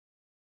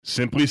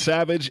Simply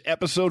Savage,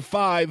 Episode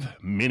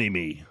 5,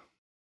 Mini-Me.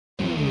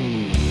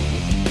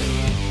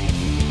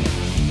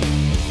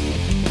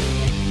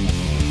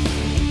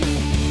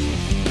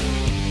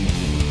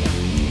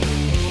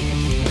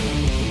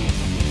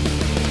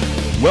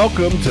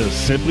 Welcome to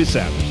Simply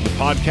Savage, the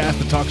podcast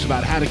that talks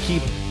about how to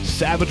keep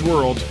Savage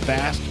Worlds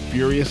fast,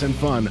 furious, and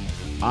fun.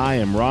 I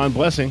am Ron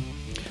Blessing.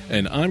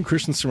 And I'm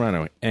Christian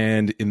Serrano.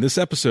 And in this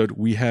episode,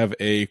 we have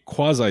a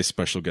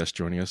quasi-special guest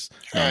joining us.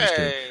 No, I'm just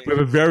kidding. We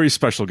have a very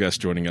special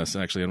guest joining us,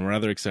 actually, and we're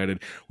rather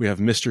excited. We have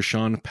Mr.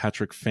 Sean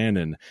Patrick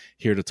Fannin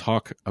here to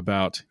talk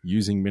about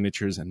using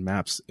miniatures and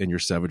maps in your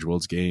Savage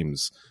Worlds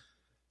games.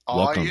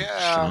 Welcome,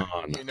 yeah.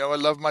 Sean. You know I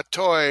love my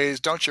toys,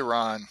 don't you,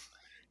 Ron?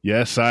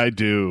 Yes, I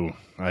do.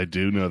 I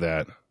do know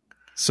that.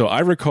 So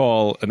I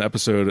recall an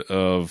episode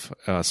of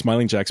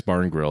Smiling Jack's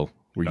Bar and Grill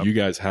where you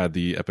guys had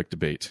the epic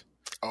debate.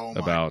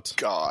 About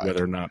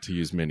whether or not to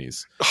use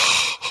minis.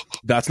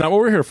 That's not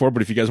what we're here for,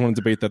 but if you guys want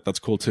to debate that, that's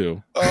cool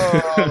too.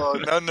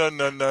 Oh,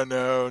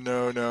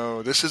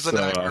 no. This is the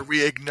night where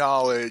we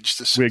acknowledge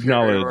the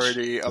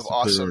superiority of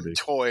awesome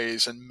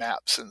toys and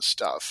maps and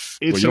stuff.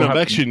 It's an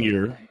election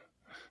year,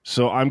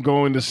 so I'm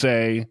going to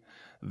say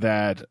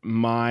that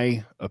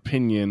my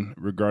opinion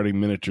regarding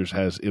miniatures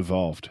has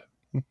evolved.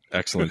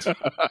 Excellent.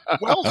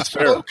 Well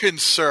spoken,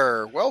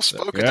 sir. Well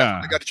spoken.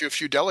 Yeah. I got you a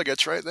few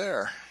delegates right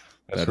there.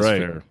 That's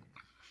right. Fair.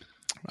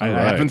 I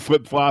haven't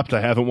flip-flopped. I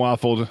haven't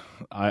waffled.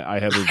 I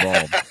have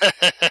evolved.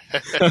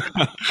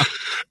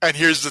 And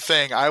here's the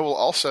thing. I will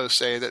also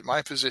say that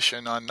my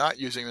position on not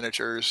using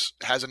miniatures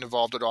hasn't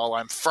evolved at all.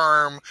 I'm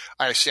firm.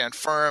 I stand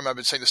firm. I've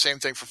been saying the same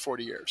thing for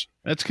 40 years.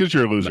 That's because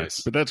you're a loser. Nice.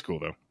 But that's cool,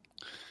 though.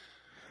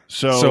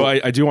 So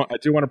I do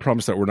want to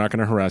promise that we're not going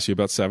to harass you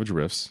about Savage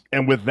Rifts.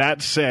 And with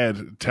that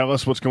said, tell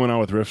us what's going on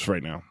with Rifts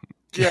right now.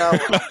 Yeah,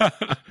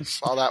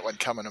 saw that one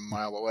coming a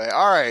mile away.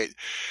 All right.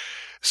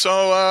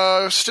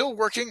 So, still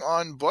working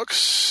on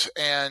books,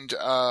 and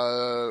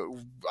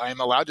I'm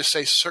allowed to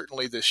say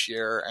certainly this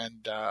year,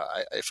 and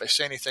if I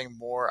say anything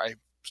more, I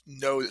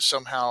know that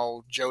somehow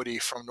Jody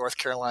from North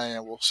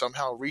Carolina will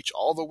somehow reach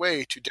all the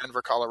way to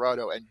Denver,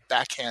 Colorado, and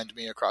backhand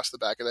me across the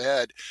back of the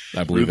head.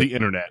 I believe through the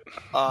internet.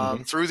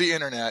 Through the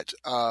internet.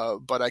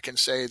 But I can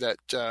say that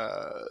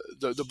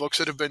the books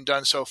that have been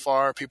done so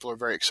far, people are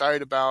very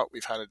excited about.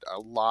 We've had a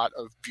lot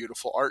of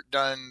beautiful art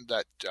done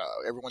that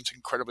everyone's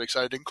incredibly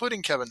excited,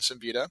 including Kevin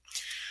Simbita.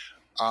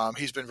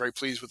 He's been very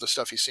pleased with the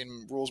stuff he's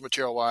seen rules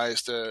material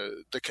wise,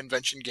 the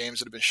convention games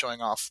that have been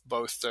showing off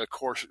both the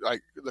core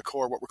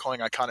what we're calling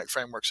iconic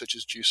frameworks such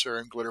as Juicer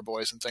and Glitter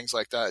Boys and things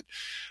like that.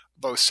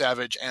 Both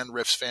Savage and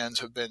Rifts fans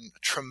have been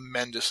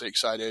tremendously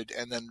excited.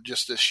 And then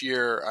just this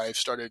year I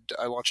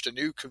launched a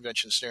new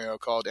convention scenario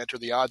called Enter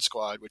the Odd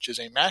Squad, which is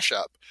a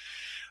mashup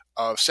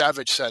of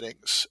Savage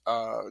settings.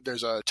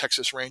 There's a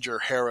Texas Ranger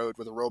Harrowed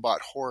with a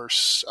robot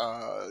horse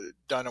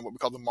done on what we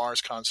call the Mars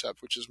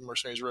concept, which is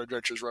Mercenaries, Road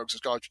Adventures, Rogues, and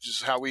Scholars, which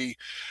is how we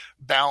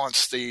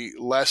balance the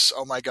less,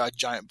 oh my god,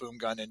 giant boom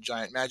gun and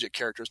giant magic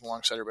characters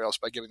alongside everybody else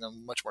by giving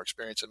them much more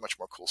experience and much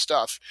more cool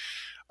stuff.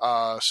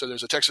 So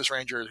there's a Texas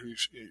Ranger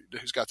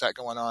who's got that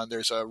going on.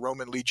 There's a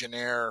Roman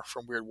Legionnaire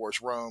from Weird Wars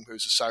Rome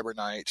who's a Cyber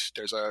Knight.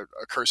 There's a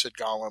Cursed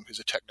Golem who's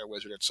a Techno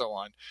Wizard, and so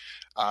on.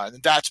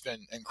 And that's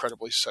been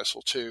incredibly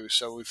successful too.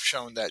 So we've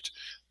shown that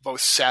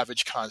both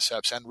Savage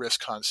concepts and Rift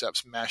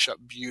concepts mash up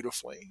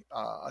beautifully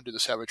under the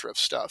Savage Rift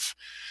stuff.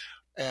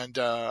 And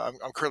I'm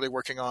currently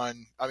working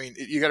on,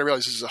 you got to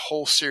realize this is a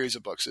whole series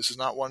of books. This is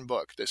not one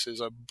book. This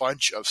is a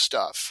bunch of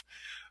stuff.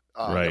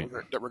 Right.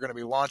 that we're going to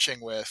be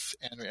launching with,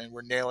 and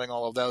we're nailing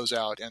all of those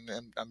out. And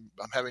I'm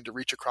having to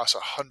reach across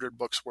 100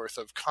 books worth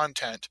of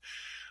content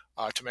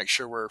to make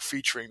sure we're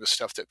featuring the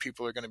stuff that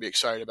people are going to be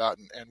excited about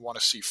and want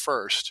to see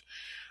first.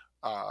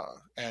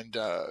 It's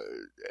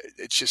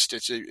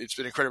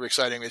been incredibly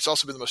exciting. It's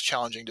also been the most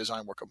challenging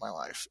design work of my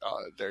life.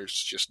 There's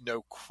just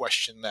no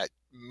question that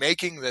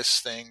making this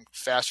thing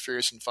fast,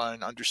 furious, and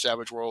fun under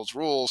Savage Worlds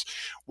rules,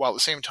 while at the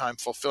same time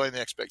fulfilling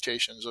the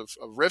expectations of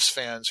Rifts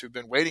fans who've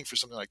been waiting for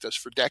something like this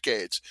for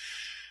decades.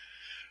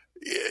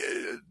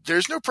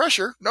 There's no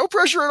pressure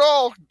at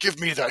all. Give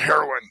me that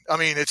heroin.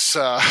 It's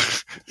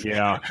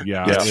yeah.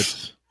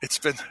 It's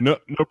been no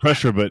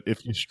pressure, but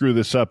if you screw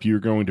this up, you're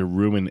going to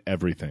ruin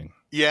everything.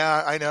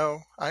 Yeah, I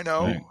know.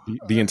 Right.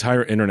 The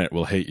entire internet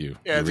will hate you.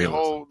 Yeah, the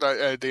whole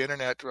the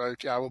internet.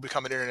 I will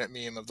become an internet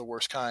meme of the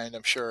worst kind,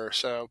 I'm sure.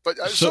 So, but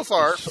so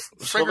far,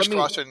 fingers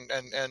crossed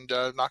and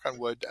knock on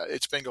wood,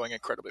 it's been going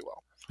incredibly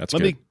well. That's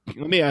let good.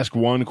 me ask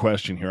one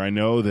question here. I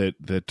know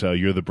that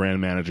you're the brand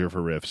manager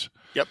for Rifts.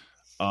 Yep.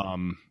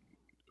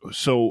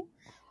 So,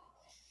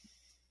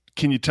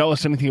 can you tell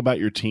us anything about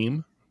your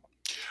team?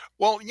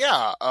 Well,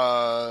 yeah.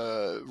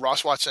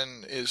 Ross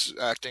Watson is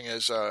acting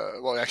as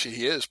actually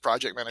he is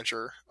project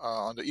manager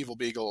on the Evil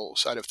Beagle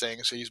side of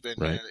things. He's been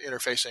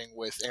interfacing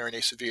with Aaron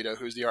Acevedo,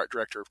 who's the art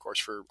director, of course,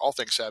 for all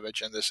things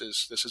Savage, and this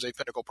is a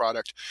Pinnacle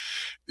product.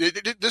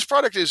 This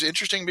product is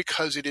interesting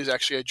because it is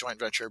actually a joint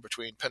venture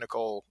between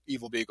Pinnacle,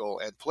 Evil Beagle,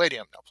 and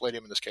Palladium. Now,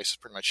 Palladium in this case is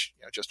pretty much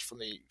just from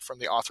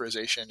the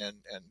authorization and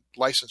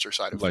licensor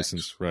side of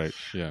things. Right?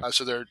 Yeah.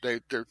 So they're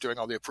doing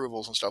all the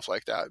approvals and stuff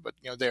like that. But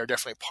they are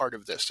definitely part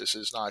of this. This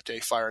is not a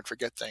fire and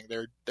forget thing.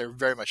 They're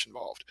very much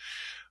involved.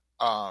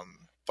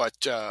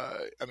 But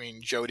I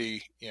mean,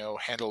 Jody,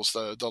 handles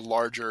the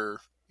larger,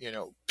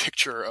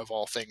 picture of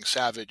all things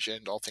Savage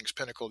and all things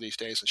Pinnacle these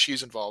days, and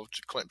she's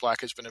involved. Clint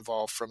Black has been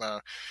involved from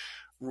a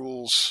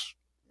rules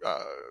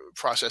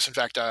process. In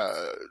fact,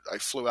 I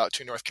flew out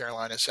to North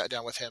Carolina and sat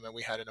down with him, and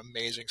we had an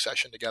amazing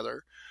session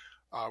together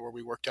where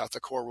we worked out the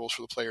core rules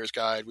for the player's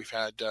guide. We've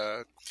had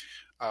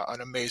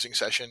an amazing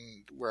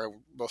session where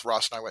both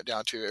Ross and I went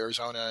down to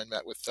Arizona and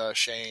met with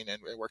Shane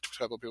and worked with a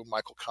couple of people,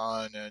 Michael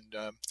Kahn and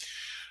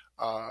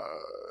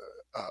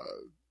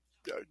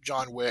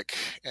John Wick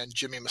and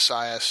Jimmy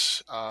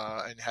Messias,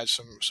 and had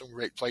some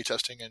great play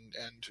testing and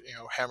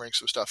hammering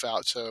some stuff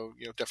out. So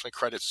definitely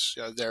credits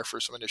there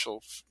for some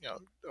initial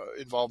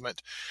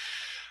involvement.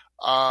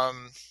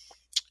 And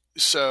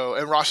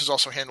Ross is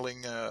also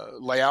handling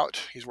layout.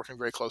 He's working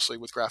very closely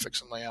with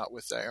graphics and layout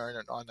with Aaron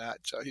on that.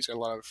 He's got a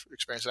lot of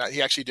experience in that.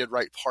 He actually did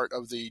write part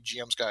of the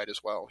GM's guide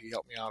as well. He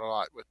helped me out a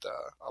lot with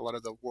a lot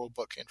of the world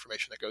book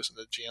information that goes in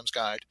the GM's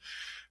guide,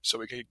 so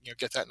we could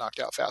get that knocked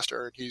out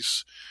faster. And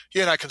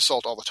he and I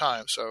consult all the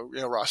time, so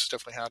Ross has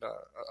definitely had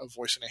a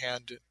voice and a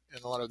hand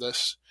in a lot of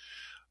this.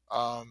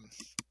 But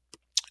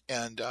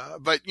at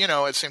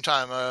the same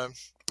time,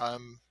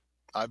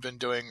 I've been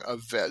doing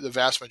the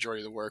vast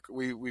majority of the work.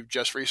 We've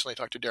just recently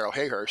talked to Daryl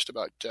Hayhurst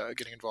about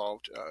getting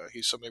involved.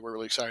 He's somebody we're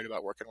really excited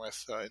about working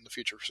with in the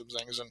future for some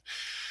things,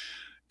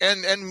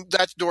 and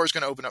that door is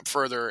going to open up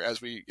further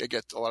as we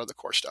get a lot of the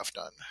core stuff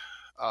done.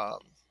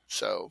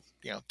 So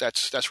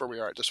that's where we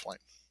are at this point.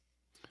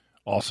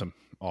 Awesome.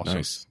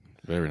 Nice,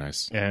 very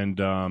nice. And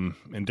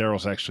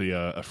Daryl's actually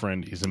a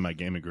friend. He's in my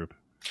gaming group.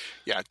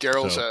 Yeah,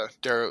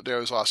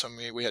 Daryl's awesome.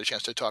 We had a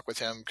chance to talk with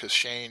him because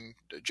Shane,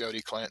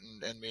 Jody, Clinton,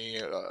 and me,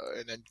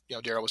 and then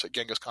Daryl was at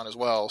Genghis Con as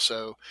well.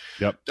 So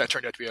that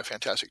turned out to be a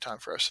fantastic time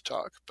for us to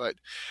talk. But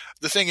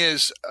the thing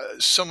is,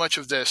 so much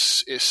of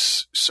this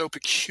is so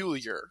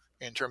peculiar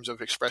in terms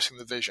of expressing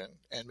the vision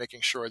and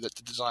making sure that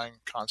the design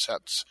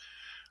concepts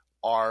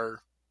are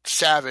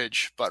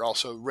Savage, but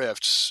also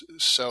Rifts.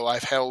 So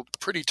I've held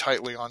pretty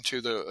tightly onto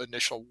the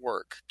initial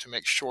work to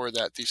make sure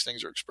that these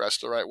things are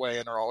expressed the right way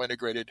and are all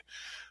integrated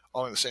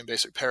all in the same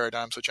basic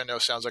paradigms, which I know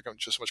sounds like I'm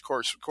just much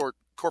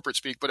corporate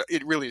speak, but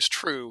it really is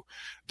true.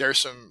 There's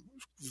some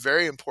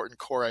very important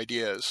core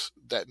ideas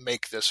that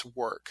make this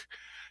work.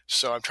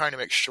 So I'm trying to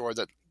make sure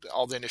that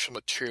all the initial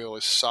material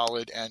is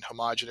solid and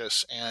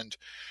homogeneous and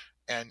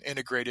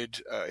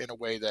integrated in a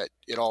way that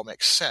it all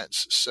makes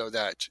sense, so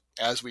that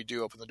as we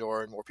do open the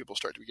door and more people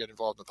start to get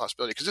involved in the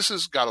possibility, because this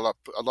has got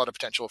a lot of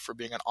potential for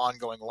being an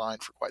ongoing line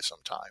for quite some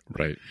time.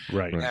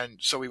 Right. And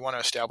so we want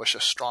to establish a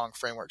strong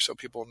framework so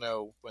people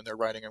know when they're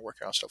writing and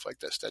working on stuff like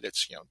this that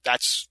it's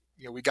that's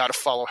we got to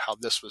follow how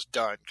this was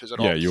done, because it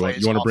all you want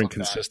to bring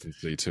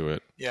consistency to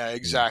it. Yeah,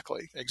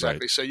 exactly.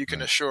 Right. So you can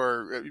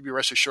be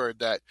rest assured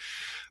that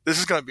this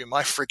is going to be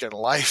my freaking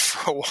life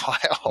for a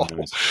while.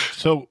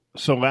 So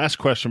last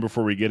question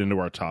before we get into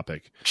our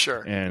topic.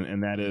 Sure.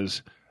 And that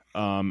is,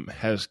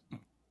 has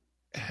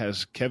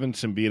Kevin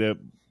Siembieda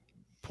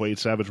played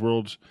Savage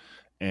Worlds,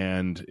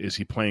 and is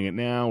he playing it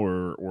now,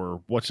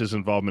 or what's his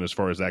involvement as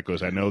far as that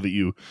goes? I know that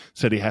you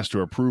said he has to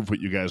approve what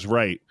you guys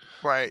write.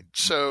 Right.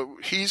 So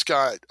he's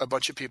got a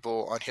bunch of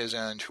people on his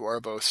end who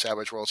are both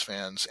Savage Worlds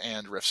fans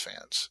and Rifts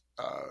fans,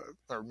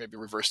 or maybe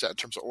reverse that in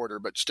terms of order,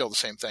 but still the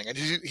same thing. And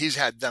he's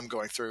had them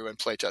going through and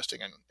play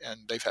testing, and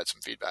they've had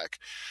some feedback.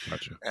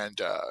 Gotcha.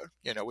 And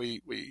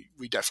we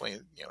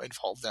definitely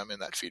involve them in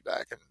that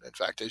feedback. And in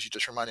fact, as you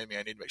just reminded me,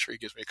 I need to make sure he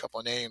gives me a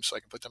couple of names so I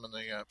can put them in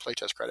the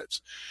playtest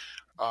credits.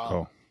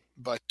 Cool.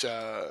 But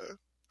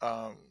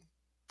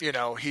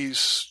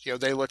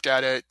they looked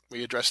at it.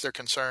 We addressed their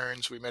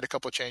concerns. We made a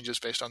couple of changes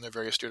based on their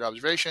very astute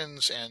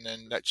observations, and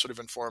then that sort of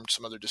informed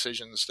some other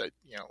decisions that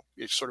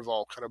it sort of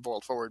all kind of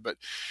boiled forward. But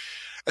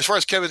as far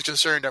as Kevin's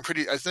concerned, I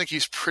think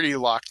he's pretty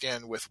locked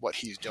in with what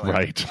he's doing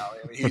right now.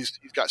 I mean, he's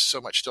got so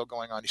much still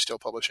going on. He's still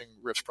publishing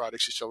Rifts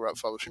products. He's still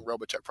publishing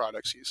Robotech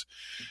products.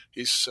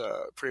 He's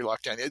pretty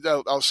locked in.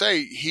 I'll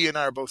say he and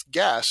I are both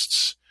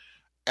guests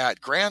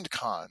at Grand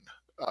Con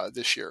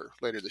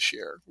later this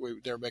year.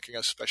 They're making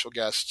us special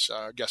guests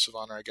of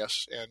honor, I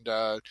guess. And,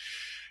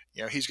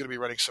 he's going to be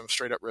running some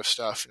straight up Rift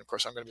stuff. And of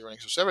course, I'm going to be running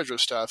some Savage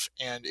Rift stuff.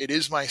 And it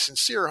is my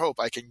sincere hope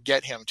I can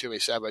get him to a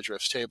Savage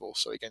Rift table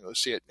so he can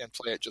see it and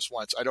play it just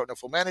once. I don't know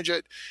if we'll manage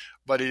it,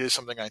 but it is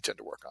something I intend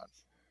to work on.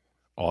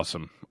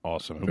 Awesome.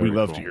 Very We'd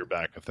love cool to hear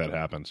back if that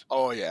happens.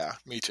 Oh yeah,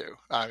 me too.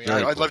 I mean,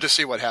 I'd love to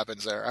see what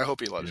happens there. I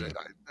hope he loves it.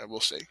 We'll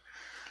see.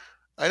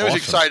 I know he's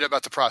Awesome. excited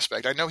about the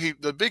prospect. I know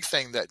the big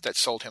thing that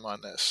sold him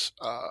on this,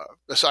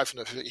 aside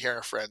from the hearing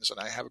of friends, and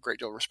I have a great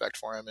deal of respect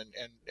for him, and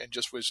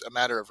just was a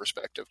matter of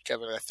respect of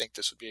Kevin. I think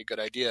this would be a good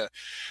idea.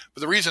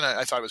 But the reason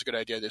I thought it was a good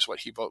idea is what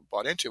he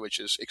bought into, which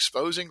is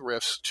exposing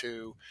Rifts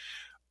to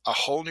a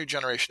whole new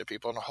generation of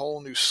people and a whole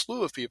new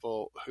slew of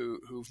people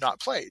who've not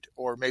played,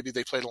 or maybe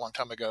they played a long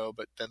time ago,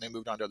 but then they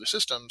moved on to other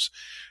systems,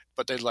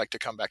 but they'd like to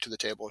come back to the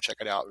table and check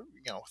it out,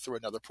 through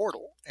another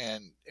portal.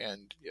 And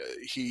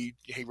he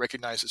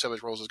recognized that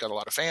Savage Worlds has got a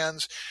lot of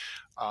fans.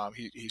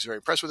 He's very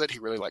impressed with it. He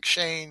really likes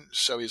Shane.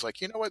 So he's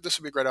like, you know what, this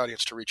would be a great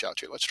audience to reach out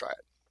to. Let's try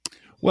it.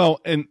 Well,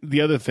 and the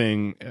other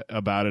thing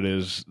about it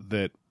is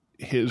that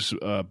his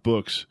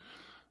books,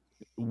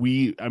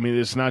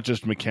 it's not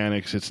just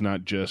mechanics. It's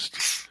not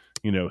just,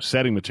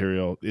 setting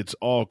material. It's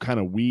all kind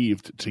of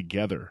weaved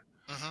together.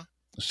 Mm-hmm.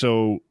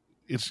 So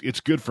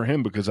it's good for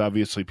him because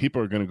obviously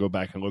people are going to go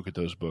back and look at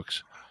those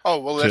books. Oh,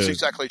 well, that's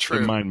exactly true.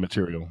 To mine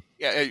material.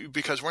 Yeah,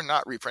 because we're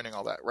not reprinting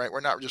all that, right?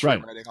 We're not just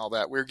rewriting all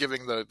that. We're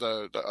giving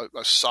a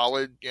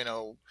solid,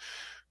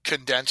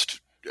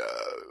 condensed,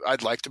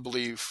 I'd like to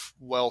believe,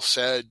 well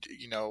said,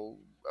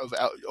 of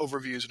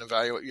overviews and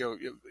evaluate,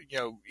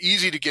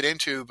 easy to get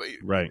into, but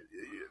right.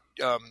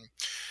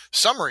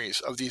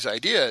 Summaries of these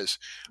ideas.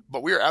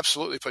 But we are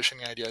absolutely pushing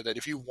the idea that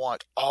if you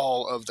want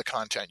all of the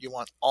content, you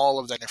want all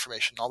of that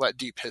information, all that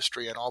deep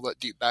history and all that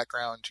deep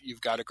background,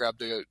 you've got to grab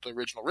the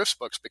original Rifts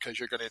books, because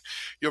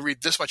you'll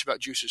read this much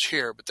about Juicers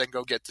here, but then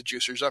go get the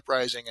Juicers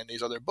Uprising and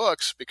these other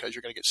books, because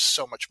you're going to get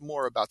so much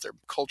more about them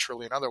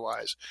culturally and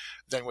otherwise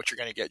than what you're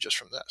going to get just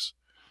from this.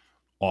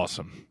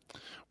 Awesome.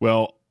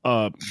 Well,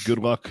 good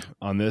luck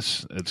on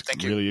this. It's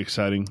really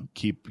exciting.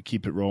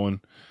 Keep it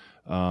rolling.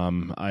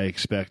 I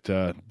expect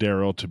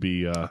Daryl to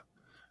be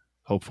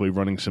hopefully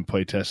running some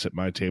play tests at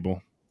my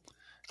table,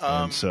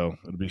 and so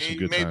it'll be some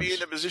good times. He may be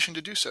in a position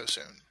to do so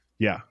soon.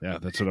 Yeah,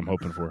 that's what I'm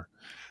hoping for.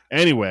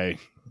 Anyway,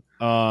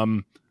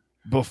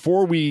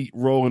 before we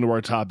roll into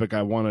our topic,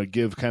 I want to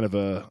give kind of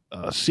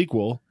a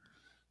sequel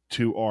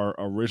to our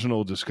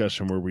original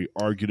discussion where we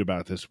argued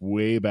about this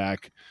way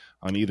back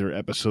on either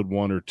episode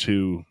 1 or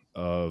 2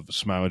 of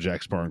Smile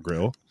Jack's Bar and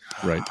Grill,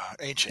 right?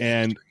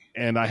 Ancient.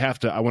 And I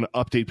want to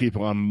update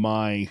people on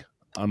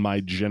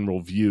my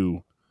general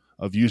view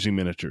of using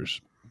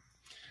miniatures.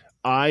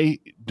 I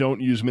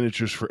don't use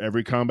miniatures for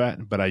every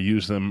combat, but I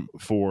use them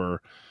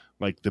for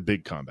like the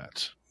big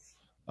combats.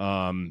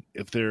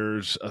 If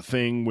there's a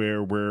thing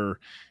where we're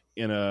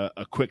in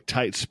a quick,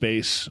 tight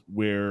space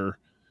where,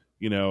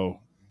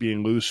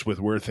 being loose with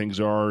where things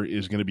are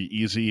is going to be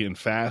easy and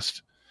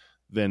fast,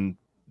 then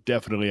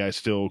definitely I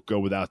still go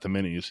without the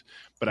minis.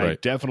 But I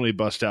definitely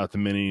bust out the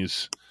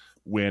minis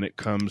when it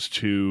comes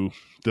to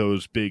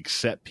those big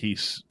set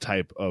piece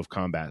type of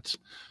combats.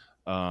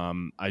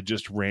 I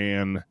just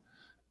ran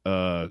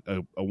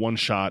a one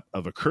shot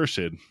of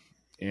Accursed,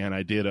 and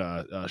I did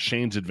a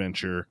Shane's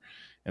Adventure,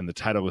 and the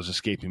title is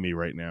escaping me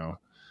right now.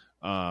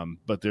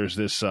 But there's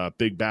this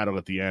big battle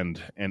at the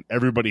end, and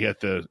everybody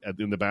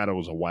in the battle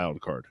was a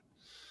wild card.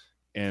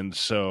 And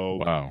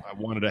so I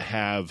wanted to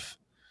have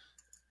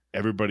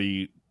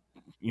everybody,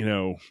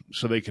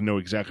 so they can know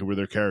exactly where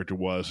their character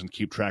was and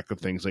keep track of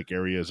things like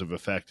areas of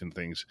effect and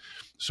things.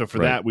 So for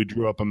that, we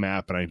drew up a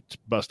map, and I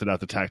busted out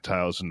the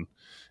tactiles,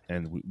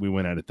 and we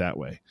went at it that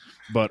way.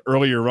 But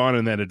earlier on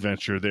in that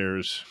adventure,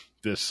 there's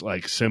this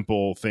like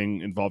simple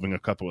thing involving a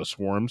couple of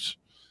swarms,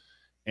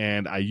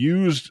 and I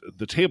used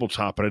the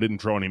tabletop, but I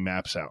didn't draw any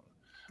maps out.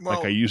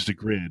 Well, I used a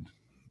grid.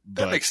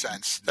 That makes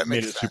sense. That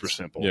makes sense. Super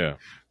simple. Yeah.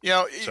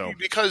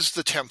 Because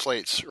the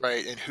templates,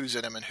 right, and who's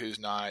in them and who's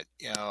not,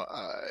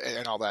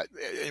 and all that,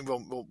 and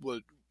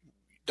we'll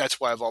that's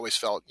why I've always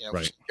felt,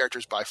 some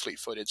characters buy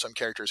fleet-footed, some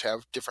characters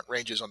have different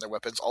ranges on their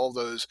weapons. All of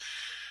those,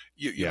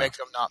 you make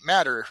them not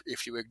matter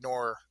if you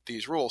ignore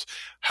these rules.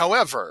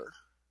 However,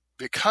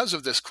 because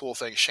of this cool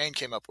thing Shane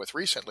came up with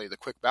recently, the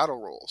quick battle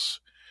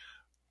rules,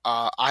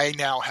 I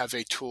now have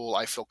a tool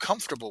I feel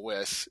comfortable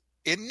with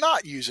in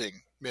not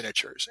using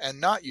miniatures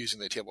and not using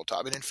the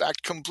tabletop, and in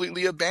fact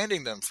completely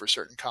abandoning them for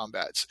certain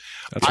combats.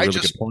 That's a really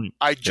good point.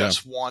 I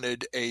just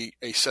wanted a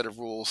set of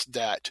rules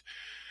that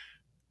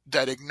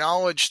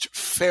acknowledged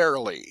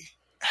fairly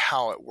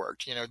how it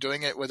worked,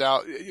 doing it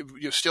without,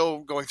 you're still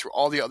going through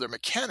all the other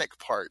mechanic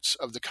parts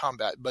of the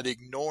combat, but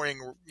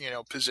ignoring,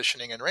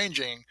 positioning and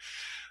ranging.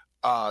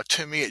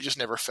 To me, it just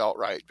never felt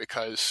right,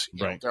 because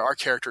there are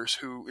players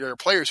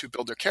who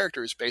build their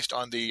characters based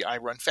on I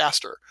run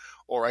faster,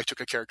 or I took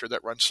a character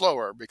that runs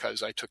slower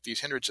because I took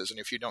these hindrances, and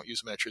if you don't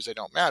use miniatures, they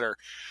don't matter.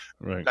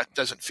 Right. That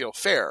doesn't feel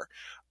fair.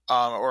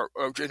 Or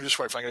just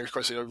quite frankly, of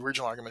course, the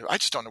original argument, I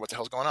just don't know what the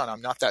hell's going on.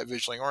 I'm not that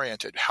visually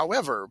oriented.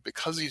 However,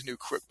 because these new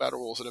quick battle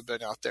rules that have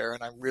been out there,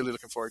 and I'm really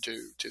looking forward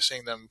to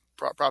seeing them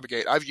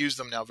propagate, I've used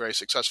them now very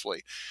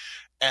successfully.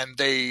 And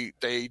they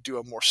do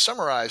a more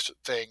summarized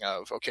thing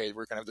of, okay,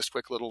 we're going to have this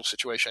quick little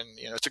situation.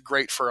 It's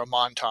great for a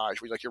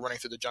montage where you're running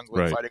through the jungle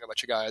and fighting a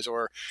bunch of guys,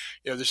 or,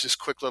 there's this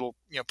quick little,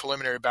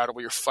 preliminary battle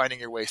where you're fighting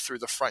your way through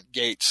the front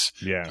gates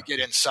to get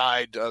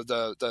inside of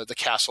the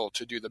castle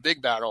to do the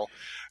big battle.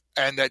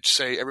 and that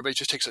say everybody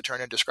just takes a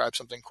turn and describes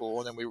something cool,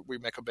 and then we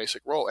make a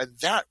basic roll, and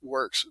that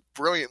works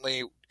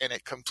brilliantly, and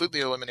it completely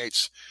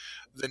eliminates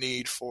the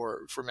need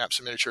for maps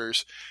and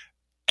miniatures,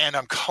 and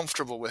I'm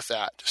comfortable with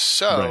that.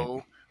 So,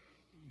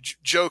 right.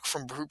 Joke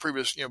from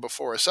previous,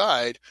 before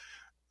aside,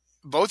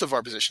 both of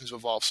our positions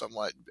evolve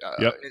somewhat.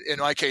 Yep. In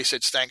my case,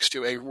 it's thanks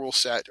to a rule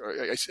set or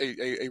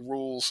a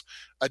rules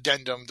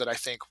addendum that I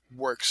think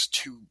works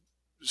to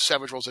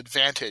Savage Worlds'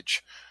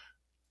 advantage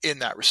in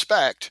that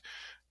respect.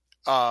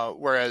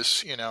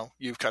 Whereas,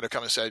 you've kind of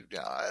come and said,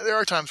 there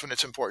are times when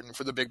it's important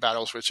for the big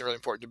battles where it's really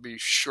important to be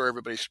sure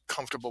everybody's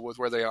comfortable with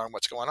where they are and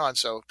what's going on.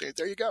 So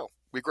there you go.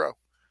 We grow.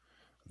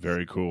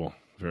 Very cool.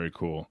 Very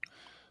cool.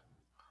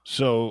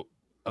 So,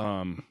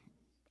 on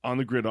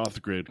the grid, off the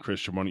grid,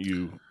 Christian, why don't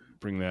you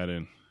bring that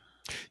in?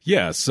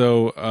 Yeah.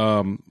 So,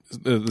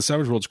 the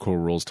Savage Worlds core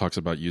rules talks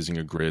about using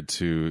a grid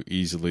to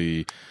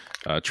easily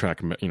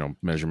track,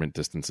 measurement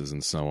distances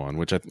and so on,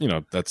 which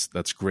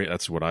that's great.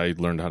 That's what I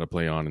learned how to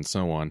play on and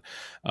so on.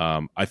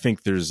 I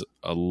think there's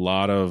a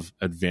lot of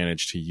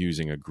advantage to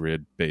using a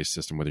grid-based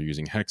system, whether you're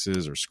using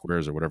hexes or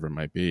squares or whatever it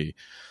might be,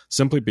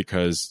 simply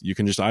because you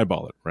can just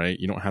eyeball it, right?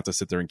 You don't have to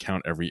sit there and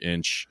count every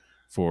inch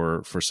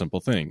for simple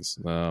things.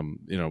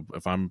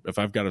 If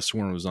I've got a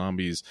swarm of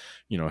zombies,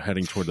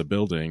 heading toward the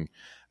building,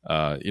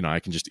 I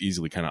can just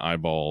easily kind of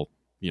eyeball,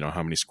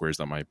 how many squares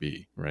that might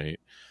be, right?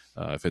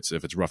 If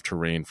it's rough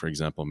terrain, for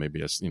example,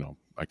 maybe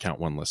I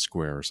count one less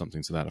square or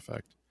something to that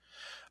effect.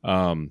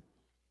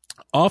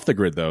 Off the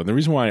grid, though, the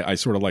reason why I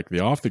sort of like the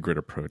off the grid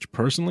approach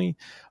personally,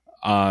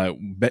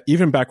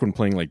 even back when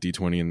playing like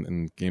D20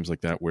 and games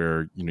like that,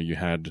 where you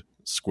had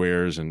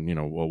squares and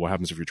what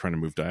happens if you're trying to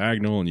move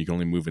diagonal and you can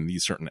only move in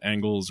these certain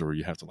angles, or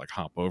you have to like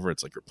hop over.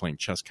 It's like you're playing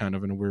chess kind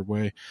of in a weird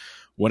way.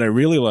 What I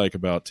really like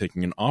about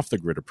taking an off the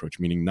grid approach,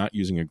 meaning not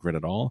using a grid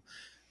at all,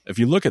 if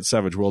you look at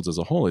Savage Worlds as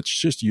a whole, it's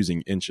just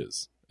using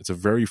inches. It's a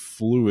very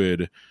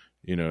fluid,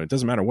 it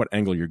doesn't matter what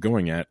angle you're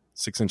going at.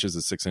 6 inches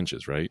is 6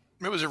 inches, right?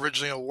 It was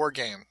originally a war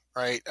game,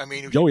 right? I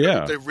mean,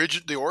 yeah.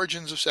 The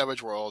origins of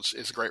Savage Worlds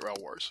is the Great Rail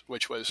Wars,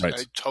 which was right.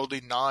 a totally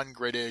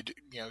non-gridded,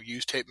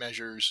 use tape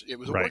measures. It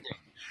was a right. war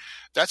game.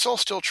 That's all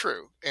still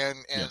true, and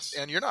yes.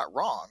 and you're not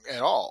wrong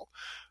at all.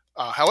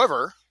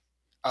 However,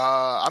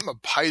 I'm a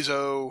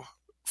Paizo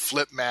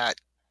flip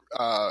mat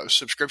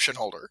subscription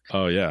holder.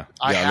 Oh yeah,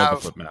 I love have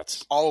the flip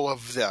mats. all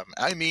of them.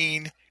 I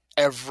mean,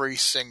 every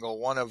single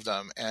one of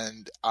them,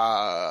 and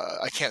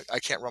I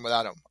can't run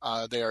without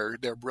them.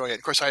 They're brilliant.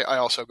 Of course, I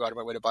also go out of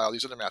my way to buy all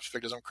these other maps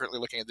because I'm currently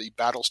looking at the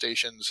battle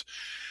stations,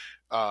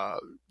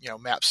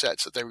 map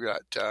sets that they've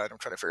got. And I'm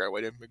trying to figure out a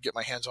way to get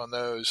my hands on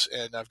those.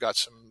 And I've got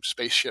some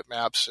spaceship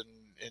maps, and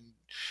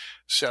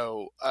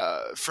so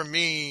for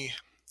me,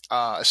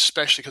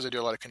 especially because I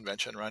do a lot of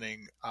convention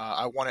running,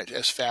 I want it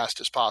as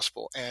fast as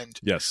possible. And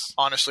yes,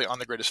 honestly, on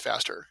the grid is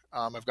faster.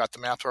 I've got the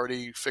maps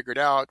already figured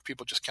out.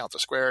 People just count the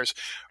squares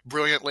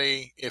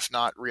brilliantly, if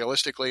not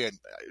realistically. And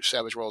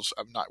Savage Worlds,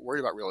 I'm not worried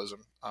about realism.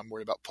 I'm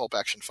worried about pulp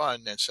action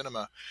fun and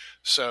cinema.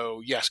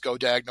 So yes, go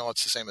diagonal.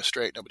 It's the same as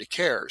straight. Nobody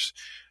cares.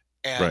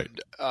 And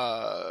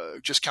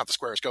just count the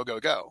squares. Go, go,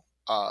 go.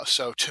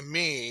 So to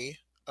me,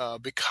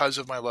 because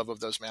of my love of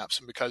those maps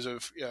and because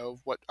of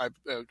what I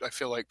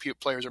feel like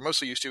players are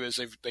mostly used to is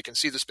they can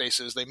see the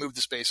spaces, they move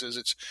the spaces.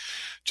 It's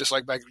just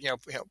like back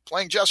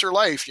playing Chess or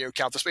Life,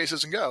 count the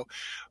spaces and go.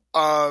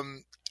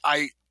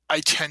 I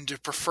tend to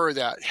prefer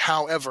that.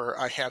 However,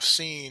 I have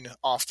seen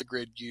off the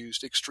grid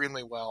used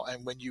extremely well,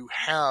 and when you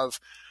have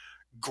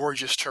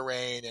gorgeous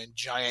terrain and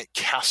giant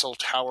castle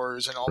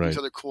towers and all these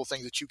other cool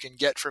things that you can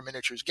get for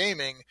miniatures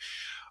gaming,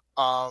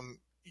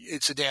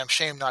 it's a damn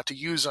shame not to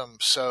use them.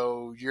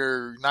 So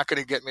you're not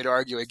going to get me to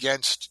argue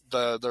against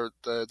the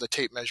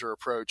tape measure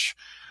approach.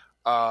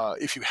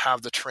 If you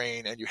have the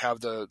terrain and you have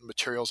the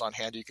materials on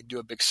hand, you can do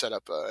a big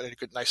setup, a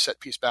good, nice set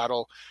piece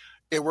battle.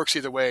 It works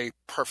either way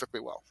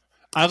perfectly well.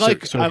 I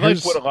like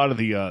what a lot of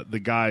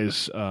the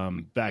guys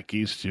back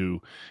east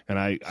do, and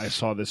I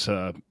saw this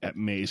at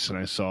Mace and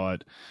I saw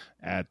it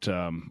at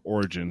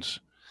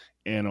Origins,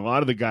 and a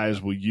lot of the guys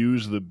will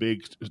use the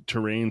big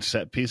terrain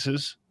set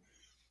pieces,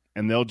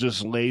 and they'll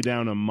just lay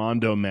down a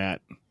Mondo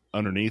mat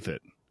underneath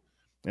it,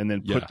 and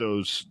then put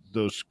those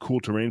cool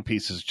terrain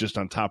pieces just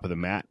on top of the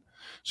mat.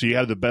 So you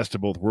have the best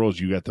of both worlds.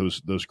 You got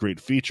those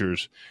great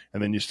features,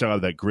 and then you still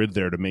have that grid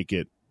there to make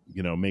it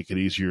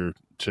easier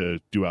to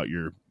do out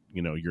your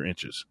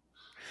inches.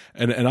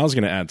 And I was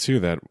going to add too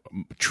that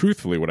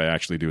truthfully, what I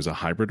actually do is a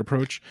hybrid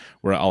approach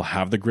where I'll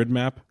have the grid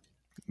map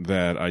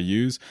that I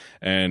use,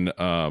 and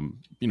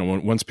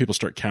once people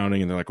start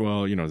counting and they're like,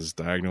 well, this is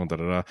diagonal, da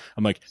da da,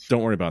 I'm like,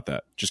 don't worry about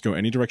that. Just go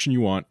any direction you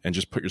want and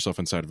just put yourself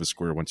inside of a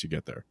square once you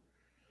get there.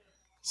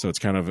 So it's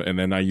kind of, and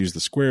then I use the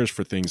squares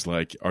for things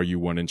like, are you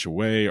 1 inch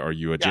away? Are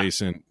you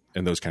adjacent?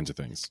 And those kinds of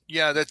things.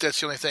 Yeah, that's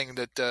the only thing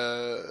that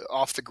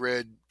off the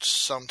grid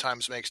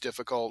sometimes makes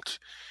difficult.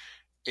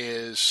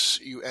 Is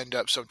you end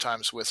up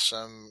sometimes with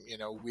some,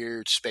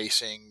 weird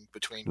spacing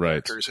between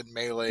characters and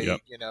melee,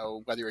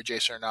 whether you're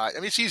adjacent or not. I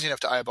mean, it's easy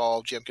enough to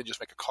eyeball. Jim can just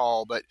make a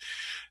call, but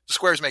the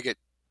squares make it,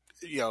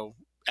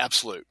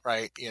 absolute,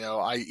 right?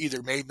 I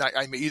either my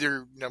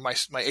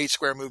 8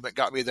 square movement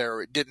got me there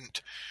or it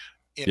didn't.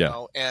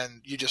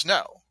 And you just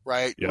know,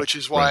 right? Yep. Which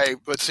is why,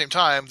 but at the same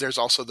time, there's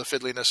also the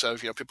fiddliness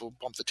of, people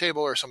bumped the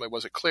table or somebody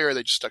wasn't clear.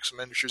 They just stuck some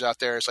miniatures out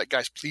there. It's like,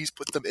 guys, please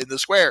put them in the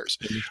squares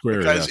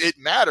because it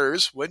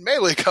matters when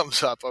melee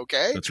comes up.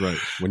 Okay. That's right.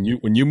 When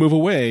you move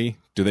away,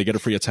 do they get a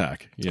free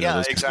attack?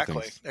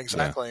 Exactly.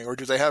 Yeah. Or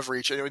do they have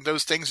reach? I mean,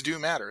 those things do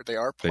matter. They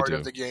are part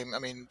of the game. I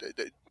mean,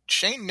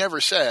 Shane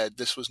never said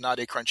this was not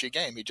a crunchy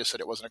game. He just said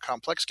it wasn't a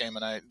complex game,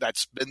 and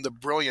that's been the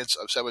brilliance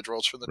of Savage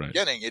Worlds from the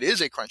beginning. It is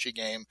a crunchy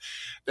game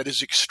that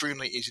is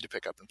extremely easy to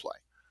pick up and play.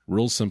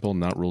 Rules simple,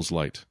 not rules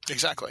light.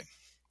 Exactly.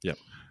 Yep.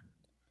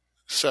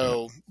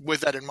 So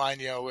with that in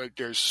mind,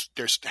 there's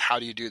how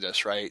do you do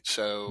this, right?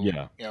 So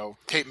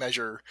tape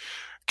measure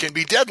can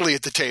be deadly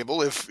at the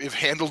table if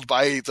handled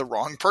by the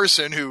wrong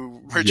person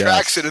who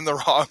retracts it in the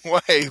wrong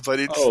way. But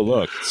it's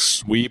look,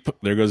 sweep,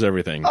 there goes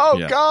everything.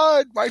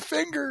 God, my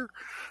finger.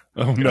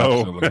 Oh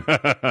no.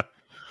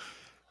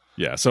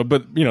 Yeah. So,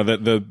 but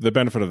the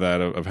benefit of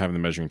that, of having the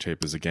measuring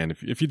tape is, again,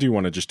 if you do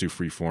want to just do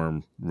free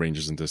form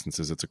ranges and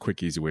distances, it's a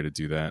quick, easy way to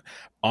do that.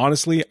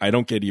 Honestly, I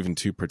don't get even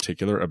too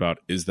particular about,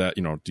 is that,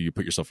 do you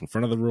put yourself in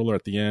front of the ruler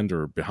at the end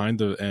or behind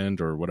the end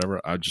or whatever?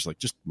 I just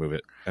move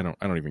it. I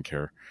don't even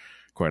care,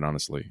 quite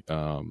honestly.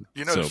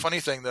 The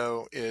funny thing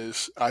though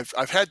is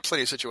I've had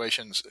plenty of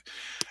situations,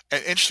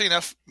 and interesting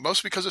enough,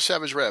 mostly because of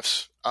Savage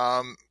Rifts.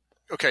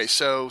 Okay,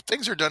 so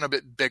things are done a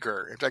bit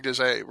bigger. In fact,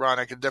 Ron,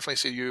 I could definitely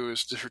see you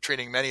as just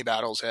treating many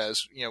battles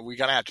as, we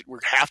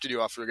have to do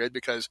off the grid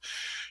because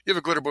you have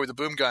a glitter boy with a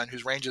boom gun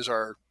whose ranges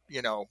are,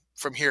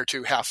 from here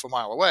to half a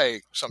mile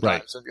away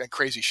sometimes, and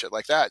crazy shit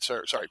like that.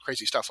 Sorry,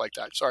 crazy stuff like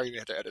that. Sorry, you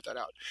have to edit that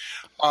out.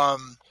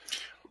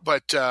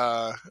 But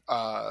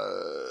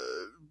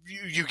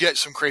you get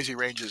some crazy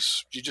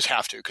ranges. You just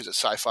have to because it's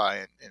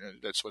sci-fi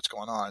and that's what's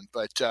going on.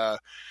 But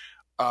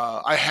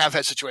I have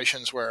had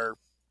situations where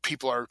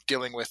people are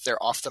dealing with,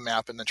 they're off the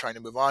map and then trying to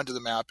move on to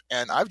the map.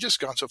 And I've just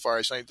gone so far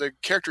as saying the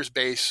character's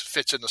base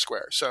fits in the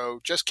square.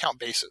 So just count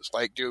bases,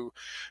 pick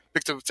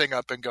the thing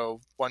up and go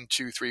 1,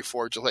 2, 3,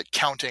 4, just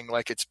counting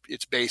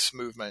it's base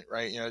movement,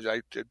 right?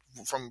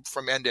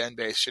 From end to end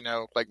base,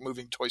 like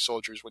moving toy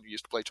soldiers when you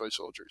used to play toy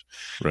soldiers.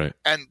 Right.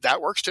 And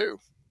that works too.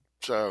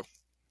 So.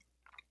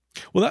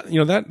 Well,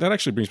 that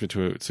actually brings me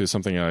to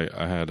something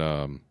I had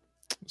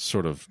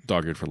sort of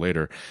dog-eared for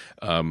later.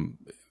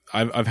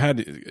 I've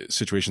had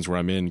situations where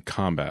I'm in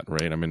combat,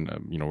 right? I'm in,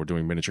 we're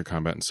doing miniature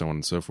combat and so on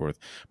and so forth.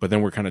 But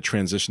then we're kind of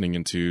transitioning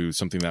into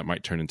something that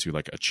might turn into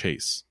like a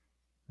chase,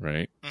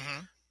 right?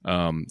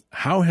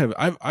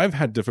 Mm-hmm. I've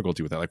had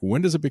difficulty with that. Like,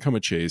 when does it become a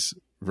chase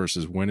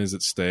versus when does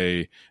it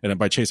stay? And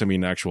by chase, I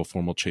mean actual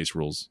formal chase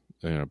rules,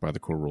 by the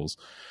core rules,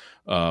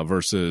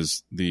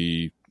 versus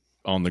the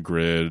on the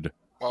grid,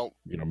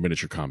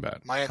 miniature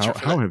combat.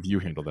 How have you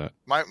handled that?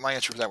 My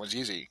answer for that was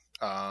easy.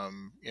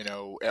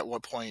 At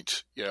what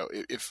point,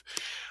 if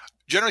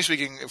generally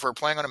speaking, if we're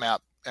playing on a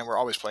map, and we're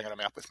always playing on a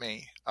map with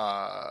me,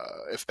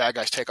 if bad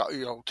guys take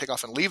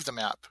off and leave the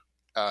map,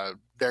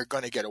 they're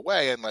going to get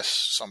away unless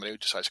somebody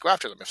decides to go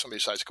after them. If somebody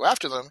decides to go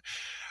after them,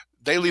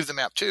 they leave the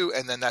map too,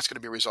 and then that's going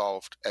to be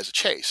resolved as a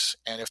chase.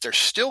 And if there's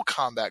still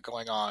combat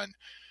going on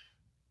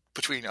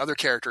between other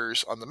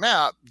characters on the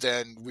map,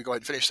 then we go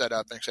ahead and finish that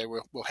up and say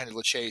we'll handle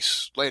the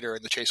chase later,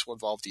 and the chase will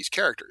involve these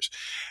characters.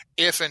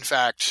 If in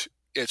fact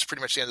it's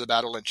pretty much the end of the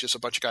battle and just a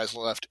bunch of guys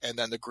left, and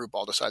then the group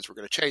all decides we're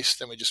going to chase,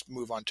 then we just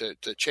move on to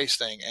the chase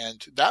thing.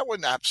 And that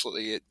one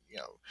absolutely,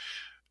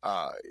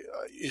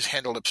 is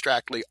handled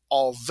abstractly,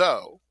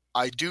 although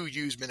I do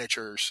use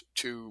miniatures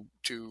to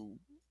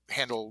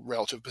handle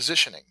relative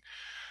positioning.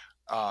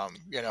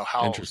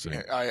 How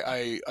interesting.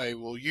 I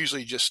will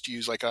usually just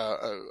use like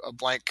a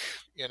blank,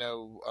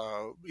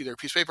 either a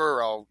piece of paper,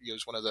 or I'll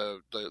use one of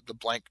the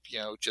blank,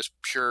 just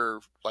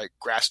pure like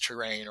grass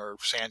terrain or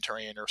sand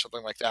terrain or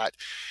something like that.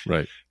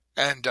 Right.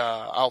 And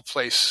I'll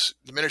place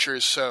the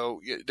miniatures.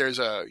 So there's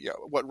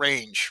what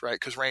range, right?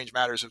 Because range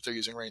matters if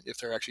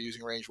they're actually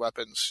using ranged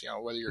weapons,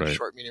 whether you're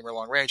short, medium, or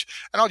long range.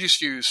 And I'll just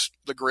use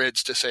the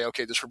grids to say,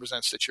 okay, this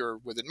represents that you're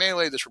within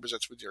melee. This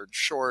represents that you're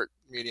short,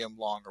 medium,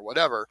 long, or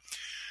whatever.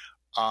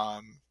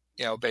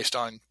 Based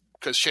on,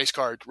 because chase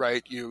card,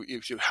 right?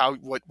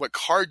 What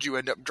card you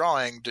end up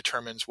drawing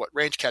determines what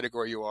range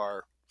category you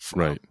are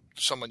from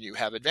someone you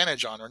have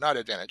advantage on or not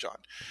advantage on.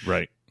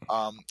 Right.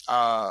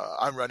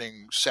 I'm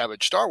running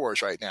Savage Star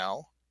Wars right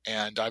now,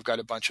 and I've got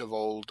a bunch of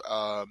old,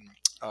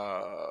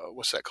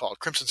 what's that called?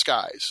 Crimson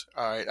Skies.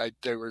 All right.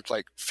 They were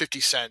like 50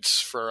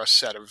 cents for a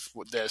set of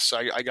this.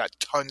 I got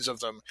tons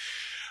of them.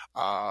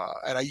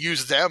 And I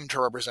use them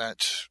to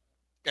represent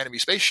enemy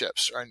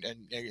spaceships and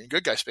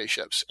good guy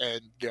spaceships,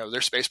 and they're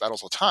space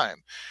battles all the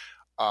time.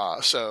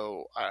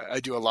 So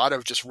I do a lot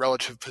of just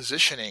relative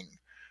positioning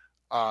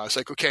It's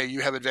like, okay, you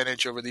have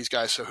advantage over these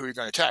guys, so who are you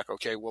going to attack?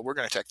 Okay, well, we're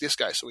going to attack this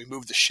guy, so we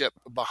move the ship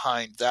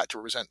behind that to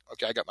represent,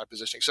 okay, I got my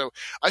positioning. So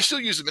I still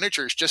use the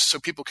miniatures just so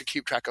people can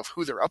keep track of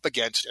who they're up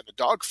against in a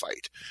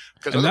dogfight.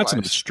 And that's an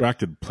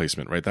abstracted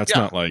placement, right? That's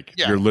not like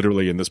you're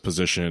literally in this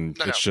position.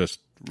 No, it's just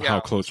how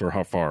close or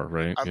how far,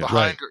 right? I'm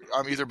behind.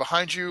 I'm either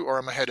behind you or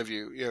I'm ahead of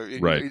you.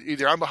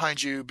 Either I'm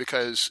behind you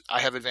because I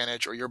have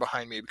advantage, or you're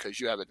behind me because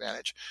you have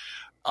advantage.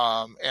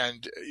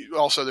 And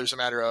also there's a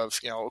matter of,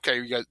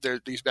 okay,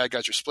 these bad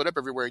guys are split up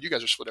everywhere. You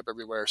guys are split up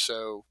everywhere.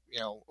 So,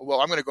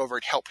 well, I'm going to go over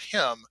and help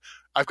him.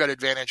 I've got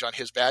advantage on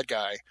his bad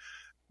guy,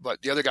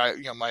 but the other guy,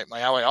 my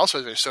ally also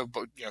has advantage. So,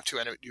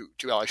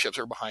 two ally ships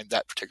are behind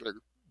that particular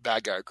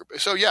bad guy group.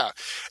 So yeah,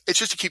 it's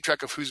just to keep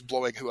track of who's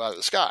blowing who out of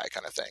the sky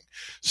kind of thing.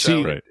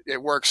 So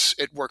it works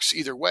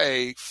either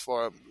way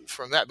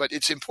from that, but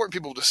it's important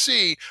people to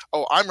see,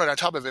 oh, I'm right on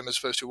top of him as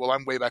opposed to, well,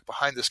 I'm way back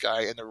behind this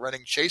guy in the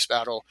running chase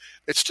battle.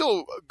 It's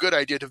still a good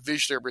idea to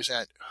visually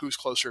represent who's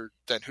closer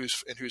than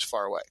who's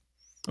far away.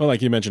 Well,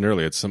 like you mentioned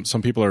earlier, it's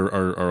some people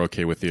are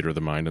okay with theater of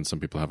the mind and some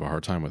people have a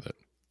hard time with it.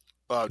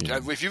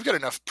 If you've got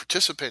enough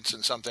participants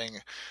in something,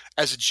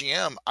 as a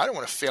GM, I don't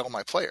want to fail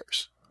my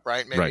players,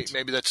 right?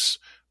 Maybe that's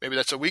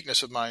a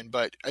weakness of mine,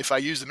 but if I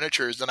use the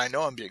miniatures, then I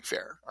know I'm being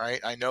fair, right?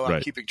 I know I'm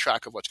keeping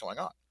track of what's going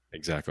on.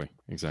 Exactly.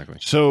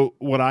 So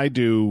what I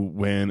do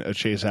when a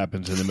chase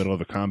happens in the middle of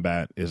a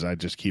combat is I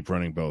just keep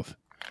running both,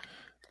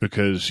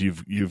 because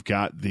you've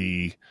got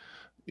the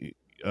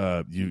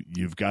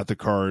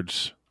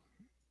cards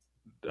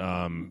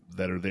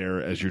that are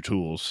there as your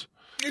tools.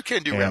 You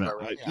can do round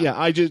by round.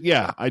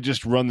 I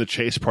just run the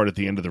chase part at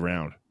the end of the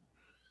round.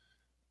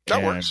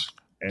 That works.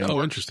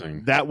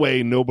 Interesting. That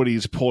way,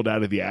 nobody's pulled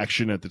out of the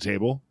action at the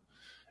table,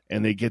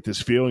 and they get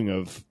this feeling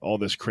of all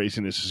this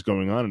craziness is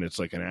going on, and it's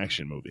like an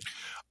action movie.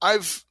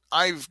 I've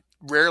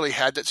rarely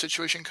had that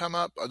situation come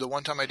up. The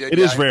one time I did, it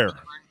is rare.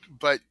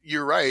 But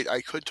you're right.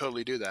 I could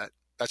totally do that.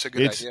 That's a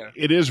good idea.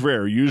 It is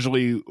rare,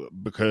 usually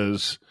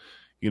because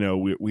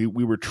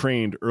we were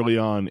trained early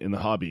on in the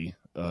hobby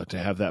to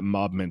have that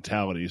mob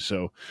mentality.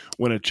 So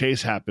when a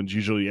chase happens,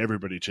 usually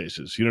everybody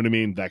chases. You know what I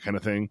mean? That kind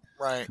of thing.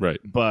 Right.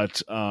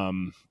 But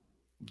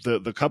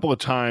the couple of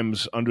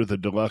times under the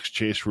deluxe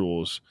chase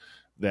rules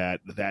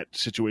that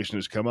situation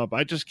has come up,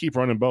 I just keep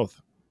running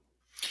both.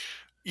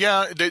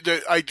 Yeah,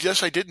 I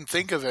guess I didn't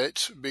think of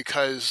it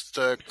because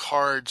the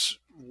cards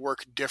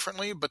work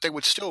differently, but they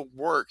would still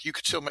work. You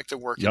could still make them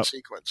work in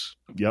sequence.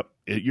 Yep.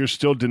 You're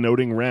still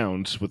denoting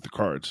rounds with the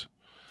cards.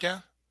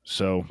 Yeah.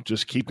 So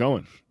just keep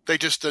going. They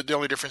just the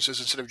only difference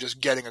is instead of just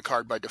getting a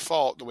card by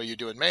default the way you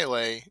do in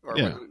Melee, or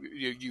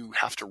you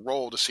have to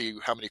roll to see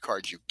how many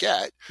cards you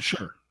get.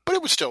 Sure. But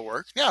it would still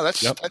work. Yeah,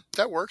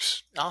 that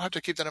works. I'll have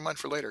to keep that in mind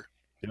for later.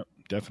 Yep,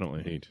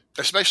 definitely.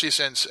 Especially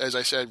since, as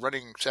I said,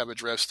 running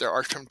Savage Rifts, there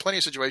are plenty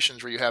of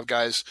situations where you have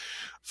guys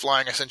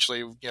flying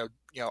essentially,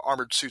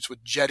 armored suits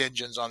with jet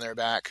engines on their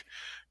back,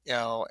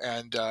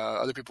 and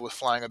other people with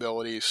flying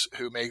abilities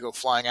who may go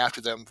flying after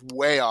them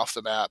way off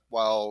the map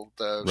while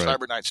the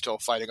Cyber Knight's still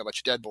fighting a bunch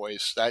of dead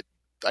boys. That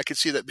I could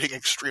see that being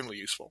extremely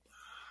useful.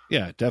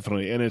 Yeah,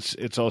 definitely, and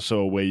it's also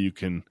a way you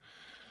can.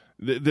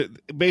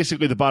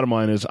 Basically, the bottom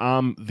line is,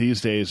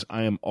 these days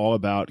I am all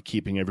about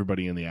keeping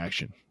everybody in the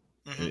action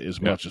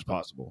as much as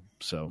possible.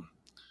 So,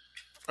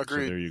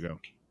 agreed. So there you go.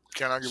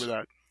 Can't argue with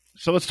that.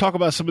 So let's talk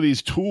about some of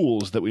these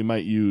tools that we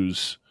might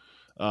use,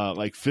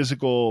 like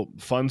physical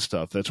fun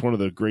stuff. That's one of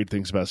the great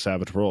things about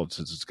Savage Worlds,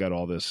 is it's got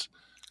all this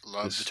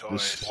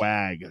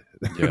swag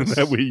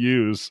that we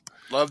use.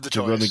 Love the to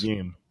toys. Run the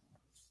game.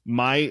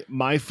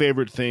 My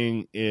favorite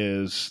thing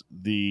is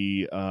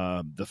the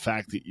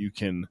fact that you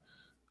can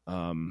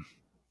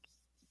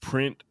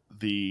print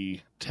the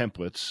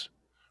templates,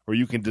 or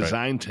you can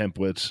design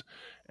templates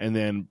and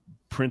then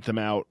print them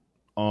out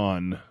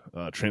on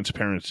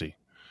transparency.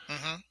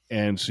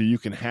 And so you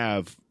can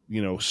have,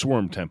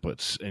 swarm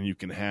templates, and you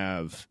can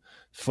have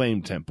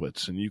flame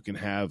templates, and you can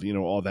have,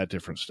 all that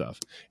different stuff.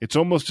 It's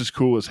almost as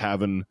cool as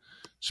having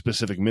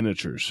specific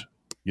miniatures,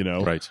 give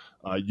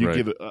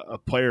a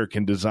player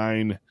can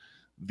design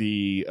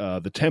the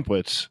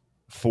templates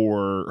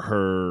for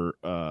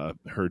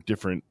her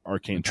different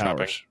arcane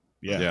powers.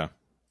 Yeah.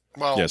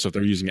 Well, so if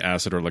they're using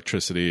acid or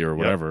electricity or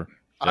whatever.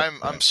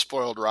 I'm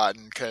spoiled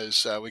rotten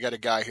because we got a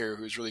guy here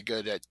who's really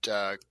good at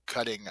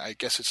cutting. I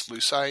guess it's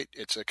lucite.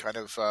 It's a kind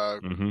of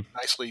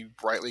nicely,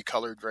 brightly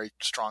colored, very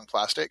strong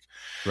plastic.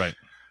 Right.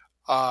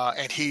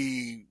 And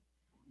he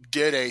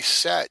did a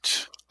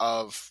set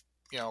of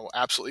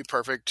absolutely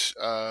perfect,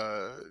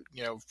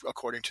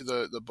 according to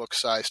the book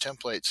size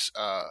templates.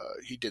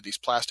 He did these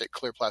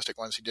clear plastic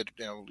ones. He did,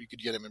 you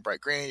could get them in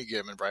bright green, you could get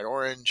them in bright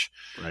orange.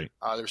 Right.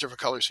 There was different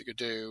colors you could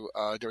do.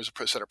 There was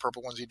a set of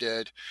purple ones he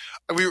did.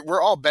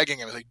 We're all begging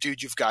him. Like,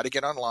 dude, you've got to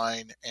get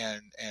online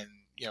and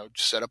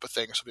set up a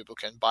thing so people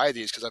can buy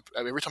these. Because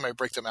every time I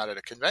break them out at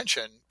a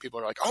convention,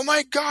 people are like, oh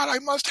my God, I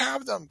must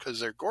have them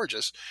because they're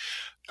gorgeous.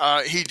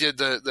 He did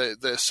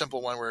the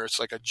simple one where it's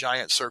like a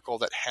giant circle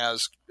that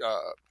has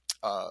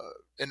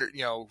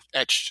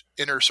etched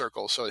inner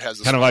circles, so it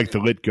has kind of like the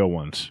Litgo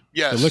ones.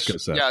 Yes, the Litgo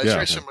set. Yeah, it's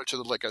very similar to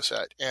the Litgo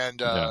set,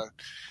 and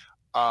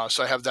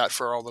so I have that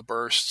for all the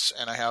bursts,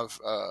 and I have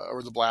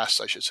or the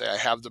blasts, I should say. I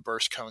have the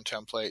burst cone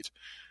template.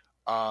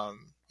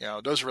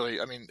 Those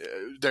really, I mean,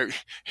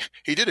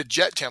 he did a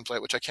Jet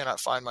template, which I cannot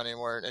find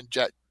anymore, and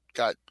Jet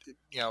got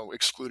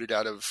excluded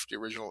out of the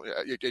original.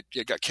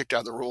 It got kicked out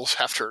of the rules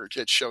after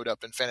it showed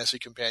up in Fantasy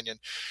Companion.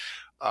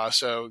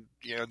 So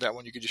that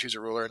one you could just use a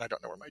ruler, and I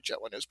don't know where my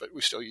Jet one is, but we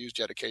still use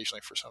Jet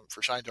occasionally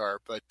for Shindar.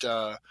 But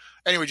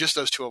anyway, just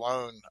those two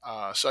alone.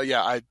 So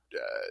yeah,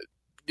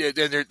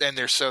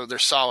 they're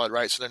solid,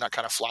 right? So they're not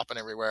kind of flopping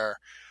everywhere,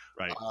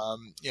 right?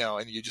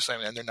 And you just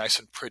and they're nice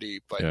and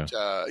pretty. But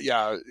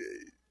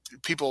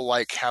people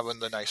like having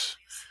the nice.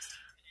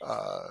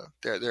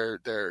 They're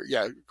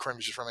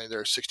Kareem's just reminding me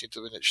they're 1/16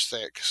 of an inch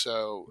thick.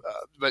 So,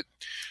 but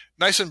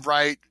nice and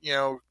bright,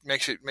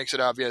 makes it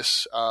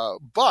obvious.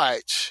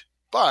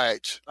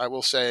 But I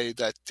will say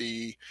that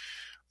the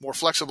more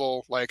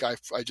flexible, like I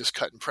just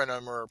cut and print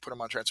them or put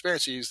them on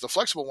transparencies, the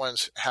flexible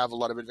ones have a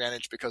lot of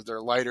advantage because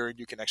they're lighter and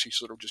you can actually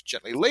sort of just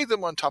gently lay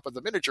them on top of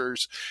the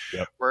miniatures.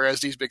 Yep. Whereas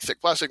these big, thick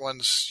plastic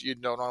ones, you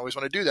don't always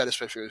want to do that,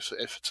 especially if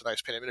it's a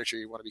nice painted miniature.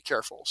 You want to be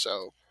careful.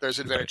 So there's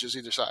advantages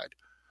either side.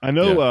 I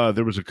know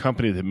there was a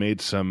company that made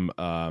some,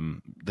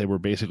 they were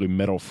basically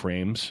metal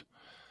frames.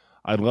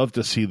 I'd love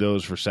to see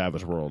those for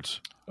Savage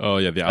Worlds. Oh,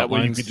 yeah, the outlines. That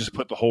way you could just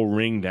put the whole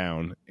ring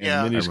down,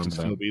 and the minis can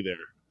still be there.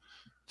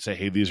 Say,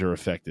 hey, these are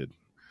affected.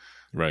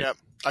 Right. Yeah.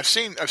 I've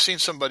seen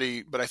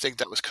somebody, but I think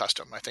that was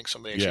custom. I think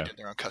somebody actually did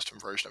their own custom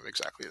version of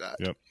exactly that.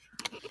 Yep.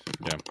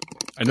 Yeah.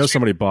 I know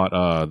somebody bought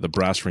the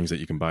brass rings that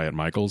you can buy at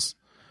Michael's,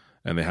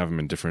 and they have them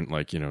in different,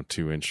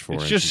 2-inch,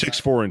 4-inch. It's just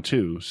 6, 4, and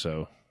 2,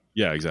 so.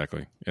 Yeah,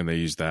 exactly. And they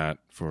use that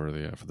for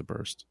the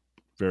burst.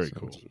 Very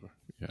cool.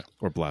 Yeah,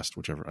 or blast,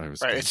 whichever.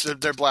 Right, it's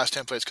their blast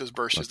templates because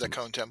burst is the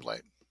cone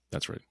template.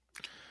 That's right.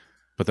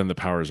 But then the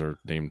powers are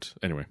named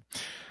anyway.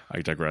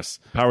 I digress.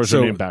 Powers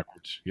are named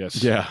backwards.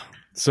 Yes. Yeah.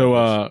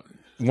 So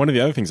one of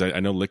the other things I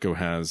know Litgo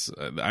has,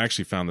 I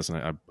actually found this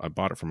and I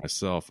bought it for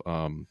myself.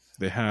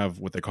 They have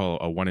what they call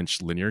a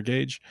 1-inch linear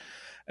gauge,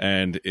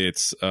 and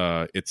it's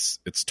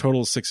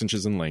total 6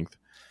 inches in length,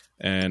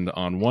 and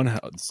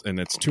and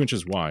it's 2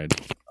 inches wide.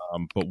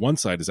 But one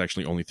side is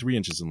actually only 3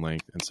 inches in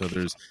length, and so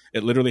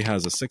it literally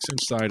has a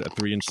 6-inch side, a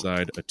 3-inch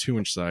side, a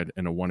 2-inch side,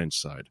 and a 1-inch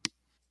side.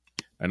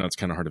 I know it's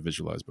kind of hard to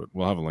visualize, but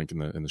we'll have a link in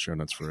the show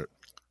notes for it.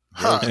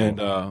 Huh.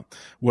 And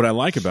what I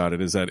like about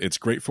it is that it's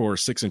great for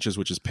 6 inches,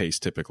 which is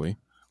paste typically.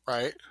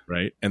 Right.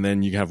 Right. And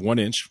then you have 1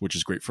 inch, which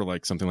is great for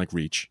something like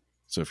reach.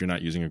 So if you're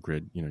not using a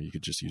grid, you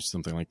could just use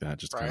something like that,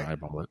 just kind of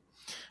eyeball it.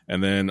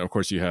 And then of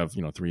course you have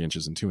 3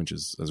 inches and 2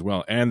 inches as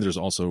well. And there's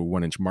also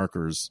 1-inch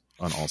markers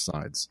on all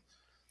sides.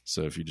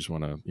 So if you just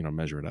want to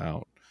measure it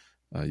out,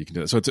 you can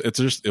do that. So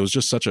it was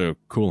just such a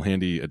cool,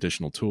 handy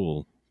additional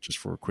tool just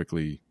for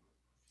quickly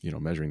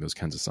measuring those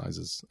kinds of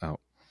sizes out.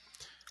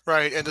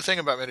 Right, and the thing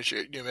about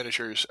new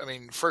miniatures, I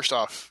mean, first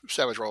off,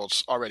 Savage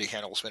Worlds already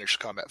handles miniatures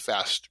combat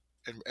fast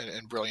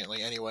and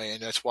brilliantly anyway,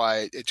 and that's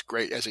why it's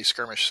great as a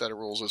skirmish set of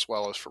rules as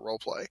well as for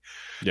roleplay.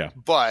 Yeah.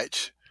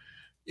 But,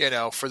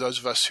 for those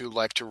of us who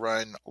like to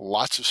run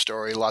lots of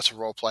story, lots of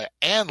roleplay,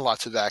 and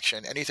lots of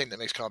action, anything that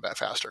makes combat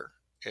faster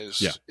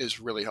is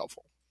really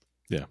helpful.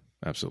 Yeah,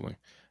 absolutely.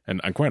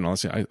 And quite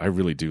honestly, I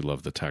really do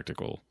love the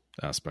tactical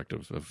aspect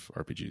of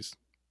RPGs.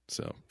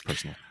 So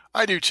personal,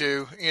 I do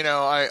too.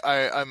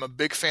 I'm a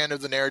big fan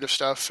of the narrative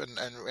stuff, and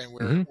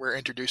we're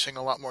introducing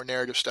a lot more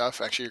narrative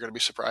stuff. Actually, you're going to be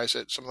surprised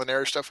at some of the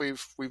narrative stuff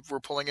we're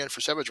pulling in for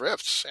Savage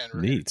Rifts, and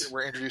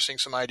we're introducing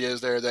some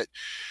ideas there that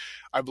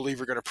I believe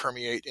are going to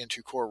permeate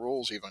into core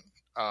rules even.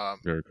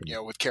 Very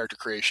cool. With character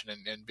creation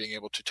and being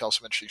able to tell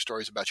some interesting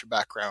stories about your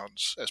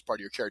backgrounds as part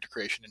of your character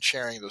creation, and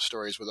sharing those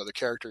stories with other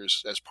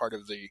characters as part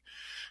of the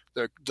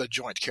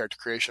joint character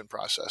creation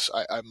process.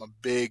 I'm a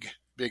big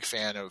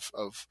fan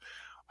of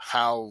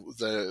how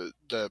the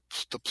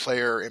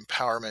player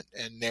empowerment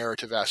and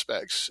narrative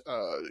aspects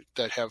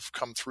that have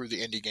come through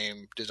the indie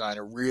game design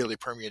are really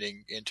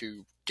permeating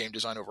into game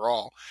design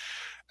overall.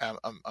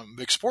 I'm a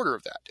big supporter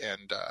of that,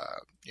 and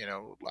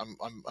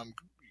I'm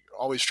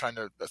always trying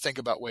to think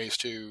about ways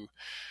to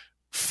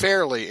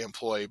fairly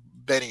employ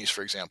bennies,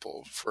 for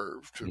example,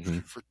 for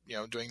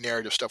doing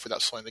narrative stuff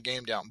without slowing the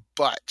game down.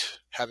 But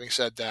having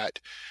said that,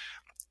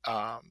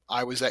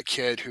 I was that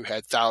kid who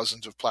had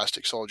thousands of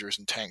plastic soldiers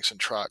and tanks and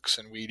trucks,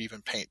 and we'd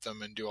even paint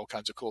them and do all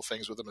kinds of cool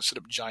things with them and set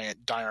up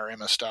giant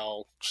diorama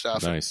style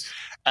stuff. Nice.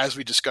 And as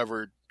we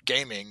discovered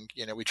gaming,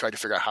 we tried to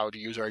figure out how to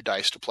use our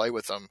dice to play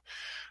with them.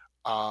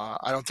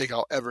 I don't think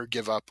I'll ever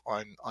give up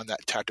on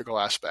that tactical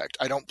aspect.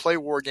 I don't play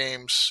war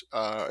games.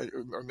 I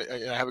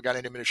haven't gotten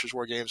into miniatures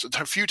war games.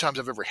 The few times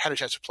I've ever had a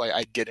chance to play,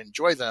 I did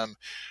enjoy them,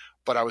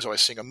 but I was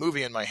always seeing a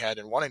movie in my head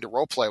and wanting to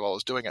role play while I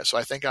was doing it. So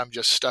I think I'm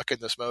just stuck in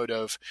this mode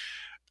of,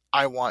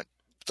 I want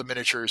the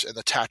miniatures and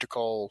the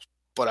tactical,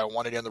 but I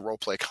want it in the role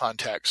play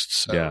context.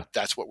 So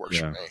that's what works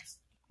for me.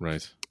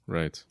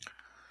 Right.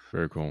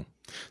 Very cool.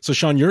 So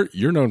Sean,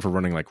 you're known for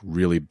running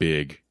really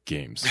big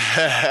games.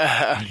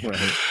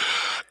 Right.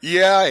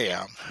 Yeah, I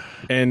am.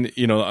 And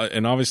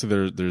and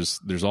obviously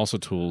there's also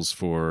tools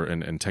for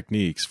and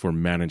techniques for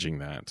managing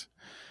that.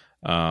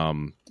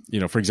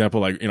 For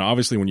example, like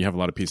obviously when you have a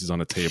lot of pieces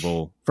on a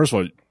table, first of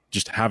all,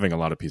 just having a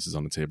lot of pieces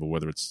on the table,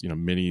 whether it's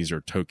minis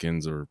or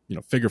tokens or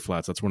figure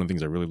flats, that's one of the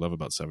things I really love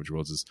about Savage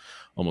Worlds is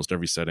almost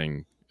every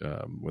setting,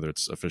 whether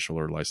it's official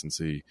or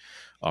licensee,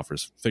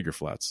 offers figure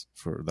flats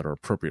that are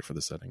appropriate for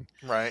the setting,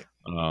 Right?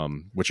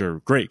 which are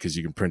great because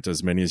you can print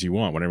as many as you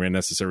want. When I ran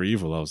Necessary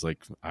Evil, I was like,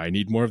 I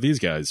need more of these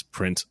guys.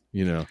 Print,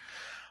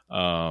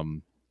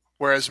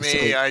 Whereas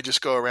me, I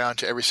just go around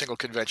to every single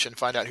convention,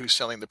 find out who's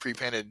selling the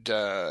pre-painted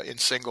in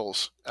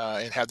singles,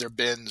 and have their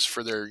bins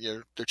for their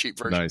their cheap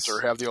versions, Nice.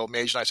 or have the old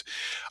Mage Knights.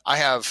 I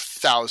have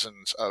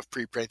thousands of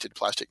pre-printed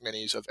plastic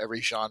minis of every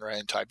genre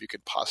and type you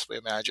could possibly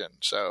imagine.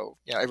 So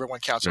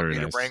everyone counts on Very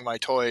me nice. to bring my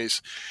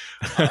toys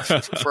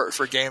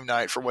for game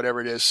night, for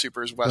whatever it is,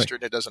 Supers,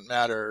 Western, it doesn't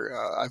matter.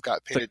 I've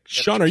got painted.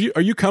 Sean, are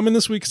you coming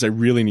this week? Because I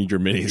really need your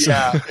minis.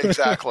 Yeah,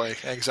 exactly.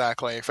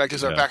 In fact,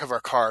 it's the back of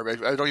our car.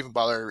 I don't even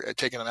bother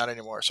taking them out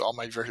anymore. So all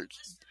my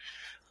versions.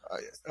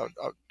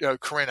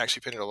 Corinne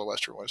actually painted all the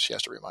Western ones. She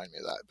has to remind me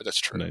of that, but that's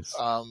true. Nice.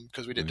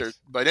 Because we did.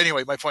 But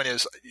anyway, my point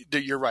is,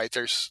 you're right.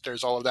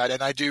 There's all of that,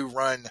 and I do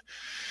run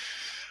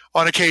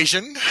on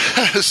occasion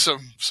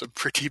some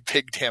pretty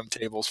big damn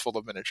tables full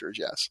of miniatures.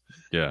 Yes.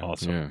 Yeah.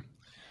 Awesome. Yeah.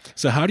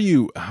 So how do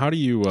you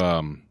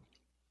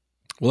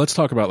well, let's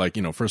talk about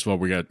first of all,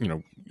 we got,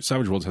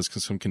 Savage Worlds has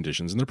some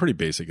conditions and they're pretty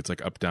basic. It's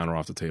like up, down, or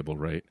off the table,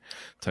 right?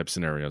 Type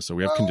scenario. So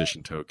we have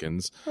condition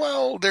tokens.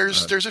 Well,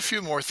 there's a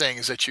few more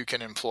things that you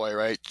can employ,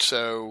 right?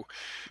 So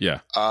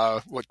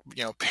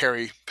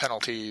parry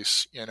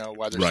penalties,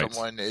 whether Right.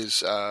 someone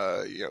is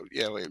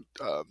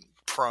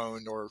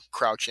prone or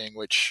crouching,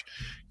 which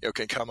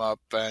can come up,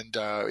 and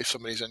if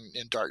somebody's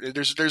in dark,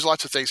 there's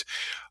lots of things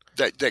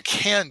that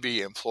can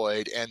be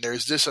employed, and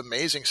there's this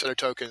amazing set of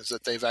tokens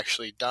that they've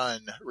actually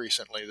done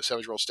recently, the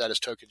Savage World status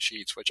token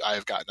sheets, which I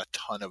have gotten a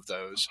ton of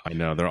those. I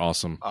know, they're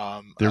awesome.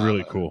 They're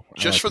really cool. I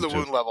Just like for the them too.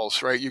 wound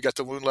levels, right? You got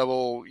the wound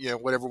level,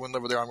 whatever wound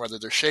level they're on, whether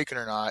they're shaken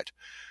or not.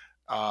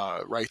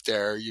 Right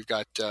there, you've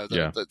got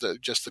the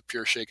just the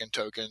pure shaken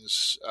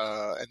tokens,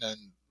 and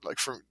then like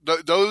from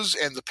those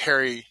and the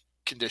parry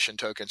condition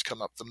tokens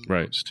come up the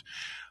most.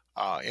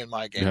 In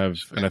my game. You have,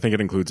 and I think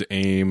it includes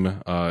aim,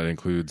 it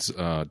includes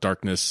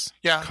darkness,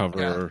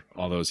 cover,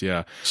 all those.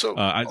 Yeah. So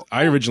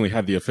I originally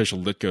had the official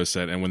Litgo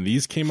set, and when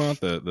these came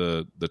out,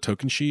 the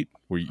token sheet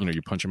where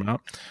you punch them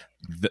out,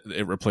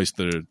 it replaced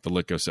the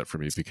Litgo set for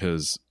me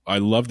because I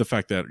love the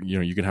fact that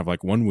you can have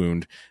like one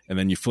wound and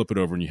then you flip it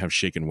over and you have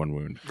shaken one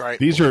wound. Right.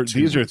 These are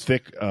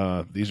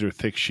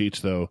thick sheets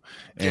though,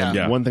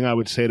 and one thing I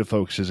would say to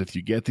folks is if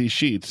you get these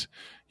sheets,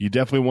 you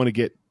definitely want to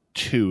get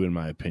 2, in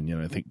my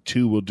opinion. I think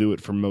 2 will do it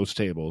for most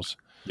tables.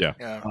 Yeah.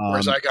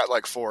 Whereas I got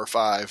like 4 or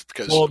 5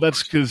 because. Well,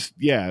 that's because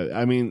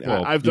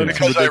I've done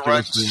because I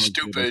run ridiculous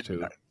stupid.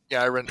 too.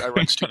 Yeah, I run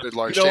stupid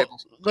large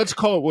tables. Let's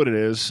call it what it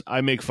is.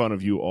 I make fun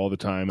of you all the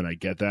time, and I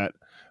get that.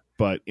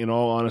 But in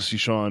all honesty,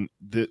 Sean,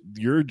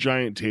 your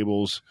giant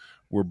tables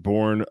were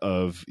born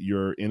of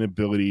your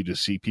inability to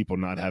see people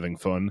not having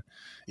fun,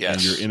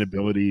 and your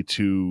inability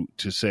to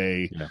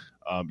say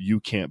you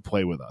can't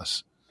play with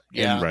us.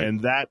 Yeah,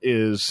 and that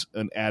is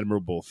an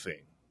admirable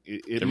thing.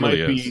 It really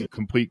might be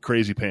complete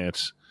crazy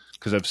pants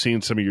because I've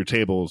seen some of your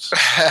tables,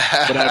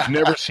 but I've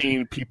never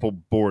seen people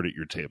bored at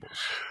your tables.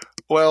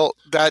 Well,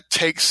 that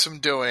takes some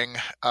doing,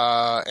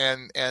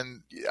 and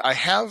I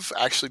have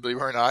actually, believe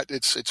it or not,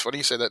 it's funny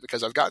you say that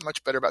because I've gotten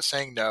much better about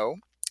saying no,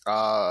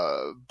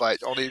 but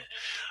only.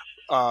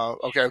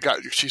 Okay,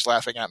 she's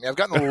laughing at me. I've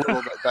gotten a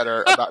little bit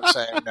better about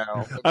saying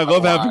no. I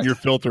love having your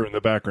filter in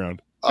the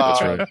background.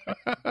 That's right.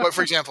 But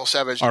for example,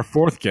 Savage. Our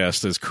 4th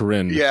guest is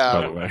Corinne.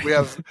 By the way. we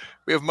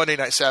have Monday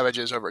Night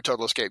Savages over at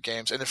Total Escape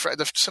Games, and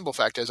the simple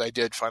fact is, I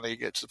did finally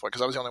get to the point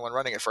because I was the only one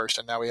running it first,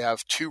 and now we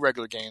have 2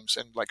 regular games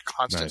and like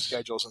constant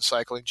schedules and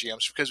cycling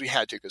GMs because we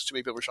had to because too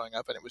many people were showing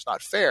up, and it was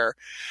not fair.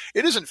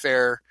 It isn't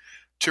fair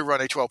to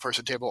run a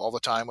 12-person table all the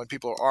time when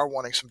people are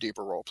wanting some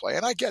deeper role play,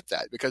 and I get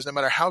that because no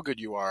matter how good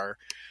you are,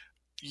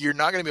 you're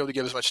not going to be able to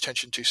give as much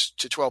attention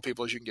to 12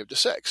 people as you can give to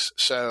 6.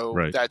 So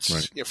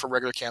that's for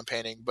regular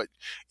campaigning. But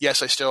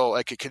yes, I still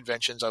like at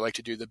conventions. I like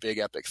to do the big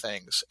epic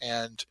things.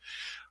 And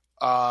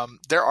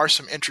there are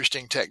some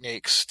interesting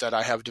techniques that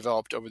I have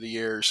developed over the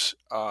years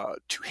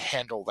to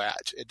handle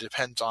that. It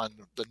depends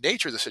on the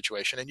nature of the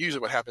situation. And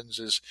usually what happens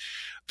is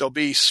there'll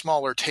be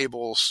smaller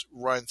tables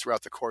run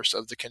throughout the course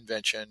of the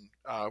convention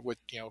with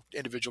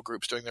individual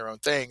groups doing their own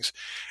things,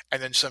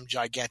 and then some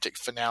gigantic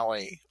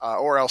finale.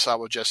 Or else I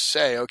will just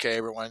say, okay,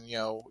 everyone,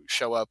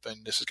 show up,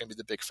 and this is going to be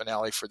the big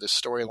finale for this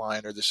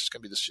storyline, or this is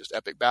going to be this just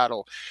epic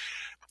battle.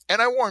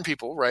 And I warn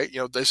people, right?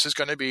 This is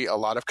going to be a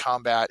lot of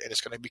combat, and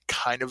it's going to be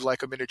kind of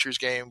like a miniatures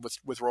game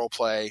with role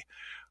play.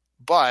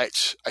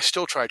 But I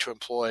still try to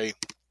employ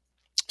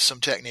some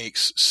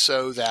techniques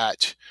so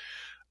that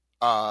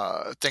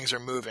things are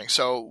moving.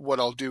 So what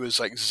I'll do is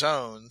like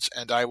zones,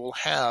 and I will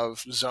have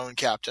zone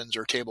captains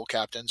or table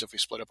captains if we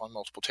split up on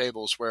multiple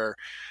tables, where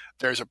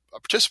there's a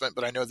participant,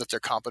 but I know that they're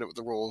competent with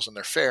the rules and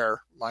they're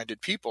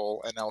fair-minded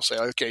people, and I'll say,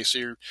 okay,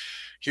 so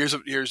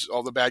here's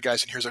all the bad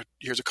guys, and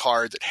here's a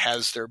card that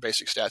has their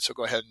basic stats. So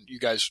go ahead and you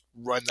guys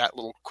run that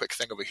little quick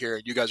thing over here,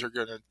 and you guys are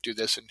going to do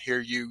this, and here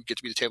you get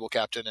to be the table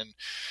captain and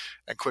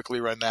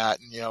quickly run that.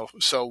 And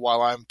so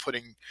while I'm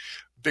putting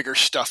bigger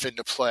stuff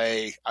into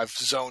play, I've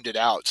zoned it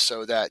out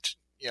so that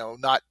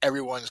not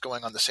everyone's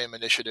going on the same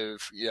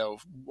initiative,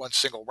 one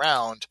single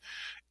round.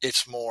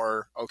 It's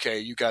more, okay,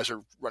 you guys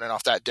are running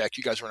off that deck,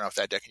 you guys are running off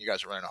that deck, and you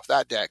guys are running off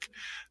that deck.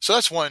 So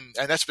that's one,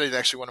 and that's been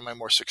actually one of my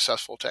more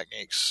successful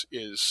techniques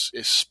is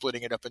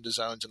splitting it up into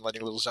zones and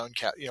letting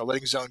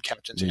zone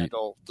captains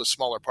handle the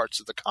smaller parts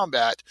of the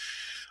combat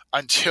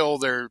until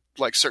they're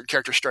like certain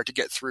characters start to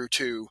get through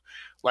to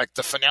like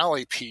the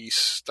finale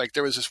piece. Like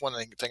there was this one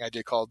thing I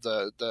did called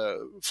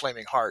the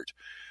Flaming Heart,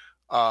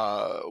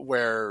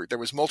 where there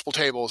was multiple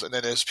tables, and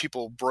then as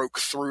people broke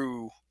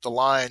through the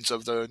lines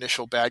of the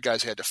initial bad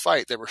guys they had to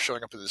fight, they were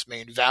showing up in this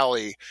main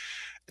valley.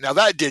 Now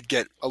that did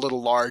get a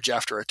little large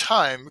after a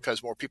time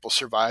because more people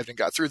survived and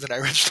got through than I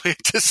originally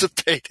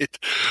anticipated.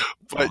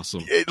 But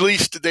Awesome. At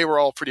least they were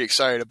all pretty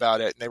excited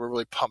about it, and they were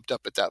really pumped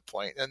up at that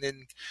point. And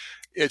then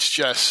it's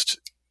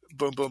just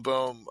boom, boom,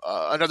 boom.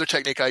 Another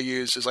technique I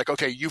use is like,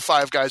 okay, you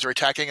 5 guys are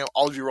attacking him.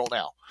 All of you roll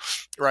now,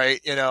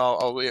 right?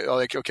 I'll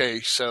like, okay,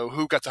 so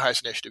who got the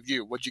highest initiative?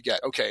 You. What'd you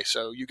get? Okay,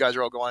 so you guys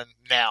are all going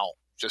now.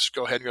 Just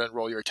go ahead and go and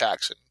roll your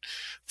attacks and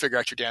figure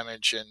out your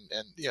damage, and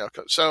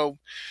so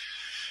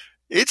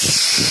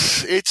it's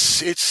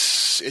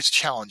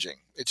challenging.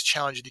 It's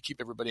challenging to keep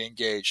everybody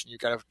engaged, and you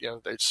got to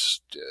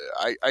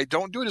I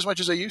don't do it as much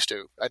as I used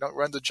to. I don't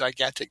run the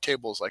gigantic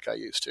tables like I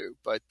used to,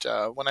 but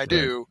when I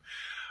do.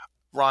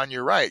 Ron,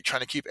 you're right. Trying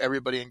to keep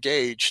everybody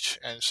engaged,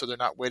 and so they're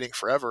not waiting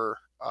forever.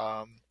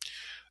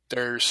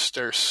 There's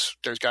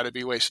got to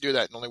be ways to do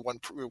that. And when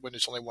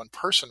it's only one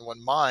person,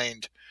 one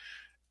mind,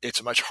 it's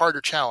a much harder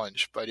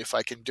challenge. But if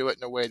I can do it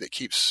in a way that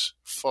keeps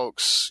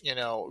folks,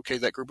 okay,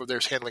 that group of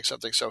theirs handling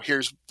something. So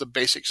here's the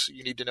basics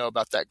you need to know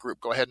about that group.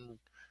 Go ahead and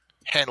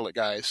handle it,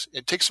 guys.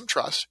 It takes some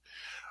trust,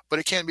 but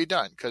it can be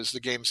done because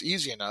the game's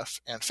easy enough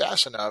and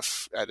fast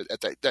enough at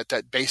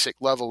that basic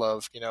level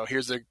of,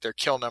 here's their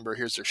kill number,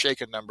 here's their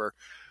shaken number,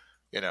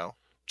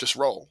 just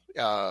roll.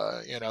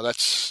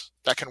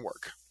 That can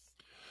work.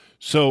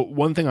 So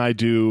one thing I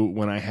do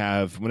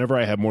whenever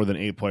I have more than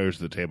 8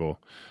 players at the table,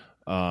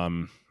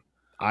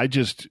 I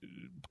just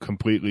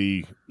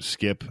completely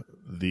skip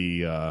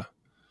the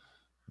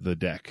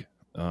deck.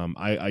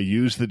 I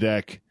use the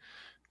deck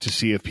to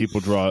see if people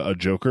draw a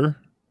joker,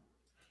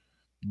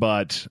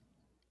 but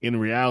in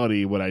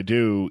reality, what I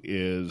do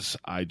is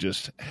I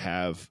just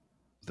have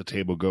the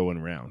table go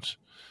in rounds.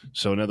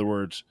 So in other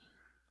words,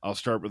 I'll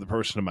start with the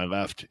person to my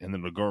left, and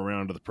then it'll go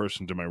around to the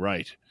person to my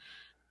right.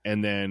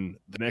 And then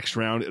the next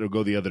round, it'll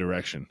go the other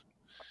direction.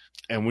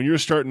 And when you're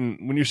sitting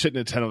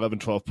at 10, 11,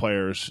 12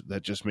 players,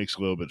 that just makes it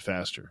a little bit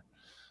faster.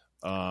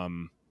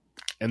 And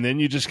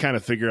then you just kind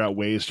of figure out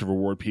ways to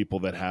reward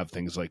people that have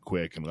things like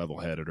quick and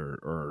level-headed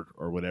or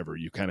whatever.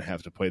 You kind of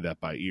have to play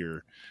that by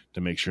ear to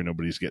make sure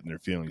nobody's getting their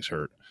feelings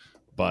hurt.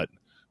 But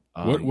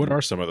what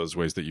are some of those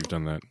ways that you've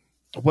done that?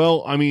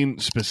 Well, I mean,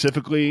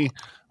 specifically,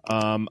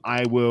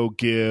 I will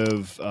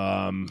give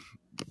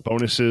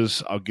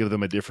bonuses. I'll give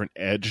them a different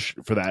edge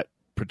for that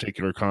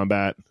particular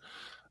combat.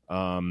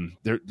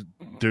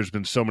 There's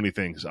been so many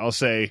things. I'll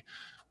say,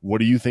 what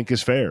do you think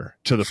is fair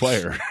to the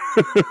player?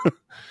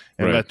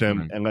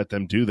 and let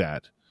them do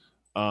that.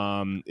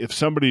 If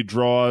somebody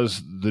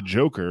draws the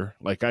Joker,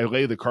 like I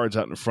lay the cards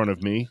out in front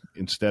of me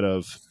instead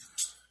of,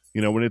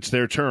 when it's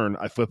their turn,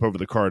 I flip over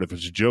the card. If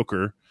it's a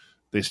Joker,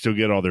 they still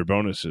get all their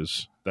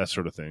bonuses, that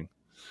sort of thing.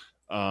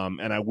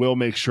 And I will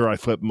make sure I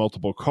flip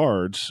multiple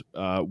cards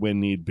when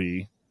need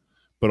be,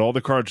 but all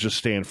the cards just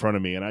stay in front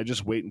of me, and I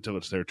just wait until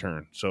it's their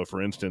turn. So,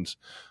 for instance,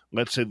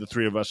 let's say the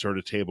 3 of us are at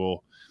a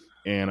table,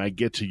 and I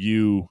get to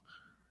you,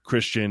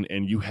 Christian,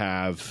 and you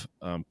have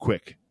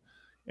Quick.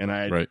 And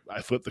I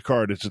flip the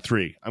card. It's a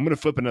 3. I'm going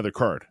to flip another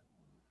card.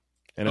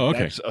 And if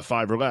that's a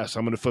 5 or less,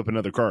 I'm going to flip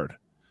another card.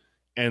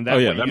 And that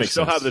way you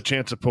still have the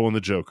chance of pulling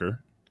the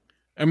Joker.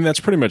 I mean, that's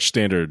pretty much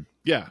standard.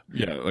 Yeah.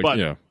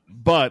 Yeah.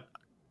 But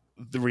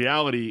the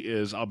reality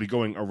is I'll be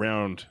going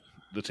around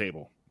the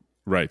table.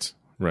 Right.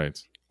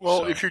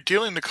 Well, if you're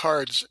dealing the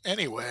cards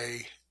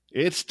anyway.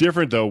 It's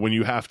different, though, when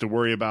you have to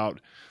worry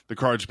about the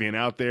cards being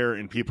out there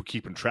and people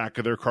keeping track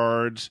of their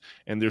cards.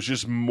 And there's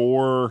just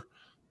more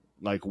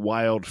like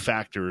wild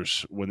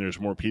factors when there's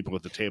more people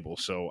at the table.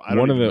 So I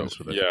don't mess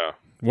with it. Yeah.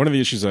 One of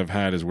the issues I've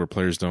had is where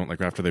players don't, like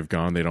after they've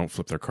gone, they don't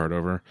flip their card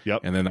over.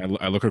 Yep. And then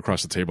I look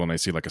across the table and I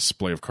see like a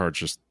splay of cards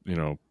just,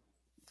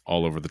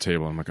 all over the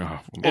table. I'm like, oh.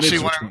 Well, see,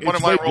 one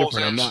of my rules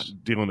is... I'm not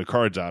dealing the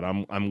cards out.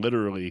 I'm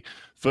literally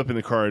flipping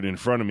the card in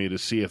front of me to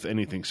see if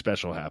anything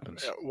special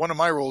happens. One of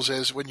my rules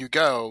is when you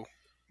go,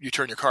 you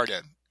turn your card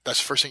in. That's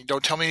the first thing.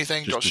 Don't tell me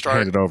anything. Just don't start.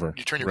 Hand it over.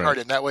 You turn your card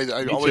in. That way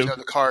I always know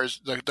the cards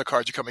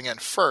are coming in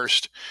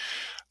first.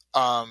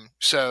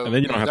 So and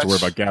then you don't have to worry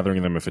about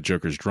gathering them if a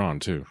joker's drawn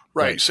too.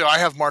 Right. So I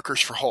have markers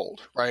for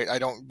hold, right? I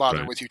don't bother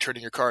Right. with you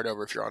turning your card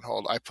over if you're on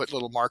hold. I put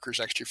little markers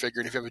next to your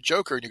figure. And if you have a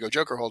joker and you go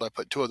joker hold, I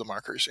put 2 of the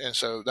markers. And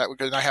so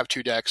and I have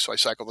 2 decks, so I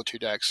cycle the 2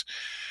 decks.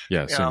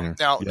 Yeah. Same here.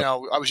 Now, Yep.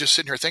 now I was just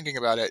sitting here thinking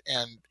about it,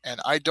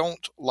 and I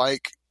don't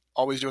like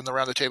always doing the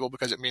round the table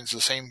because it means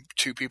the same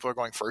 2 people are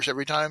going first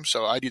every time.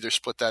 So I'd either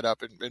split that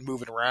up and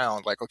move it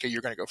around, like, okay,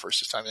 you're going to go first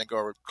this time, and then go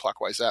over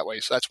clockwise that way.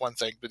 So that's one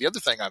thing. But the other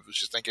thing I was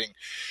just thinking,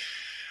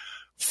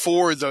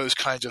 for those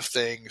kinds of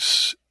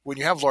things, when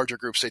you have larger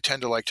groups, they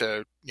tend to like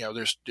to,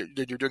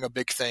 you're doing a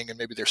big thing and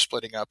maybe they're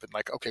splitting up and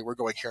like, okay, we're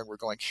going here and we're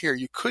going here.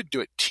 You could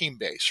do it team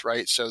based,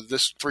 right? So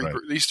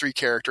these 3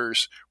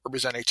 characters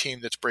represent a team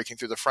that's breaking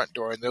through the front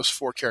door, and those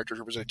 4 characters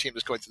represent a team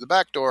that's going through the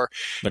back door.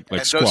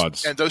 Like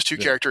squads. Those 2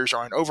 characters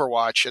are on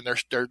Overwatch, and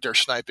they're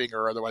sniping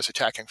or otherwise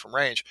attacking from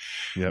range.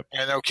 Yep.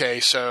 And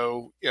okay,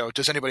 so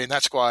does anybody in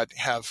that squad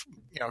have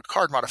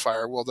card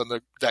modifier? Well,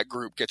 then that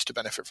group gets to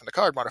benefit from the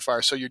card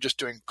modifier. So you're just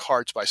doing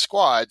cards by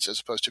squads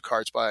as opposed to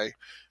cards by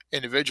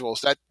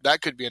individuals.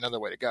 That could be another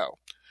way to go.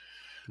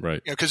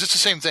 Right. Because it's the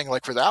same thing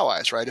like for the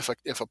allies, right?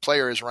 If a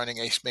player is running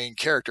a main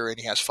character and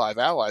he has 5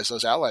 allies,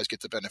 those allies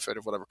get the benefit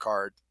of whatever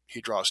card he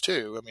draws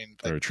too. I mean,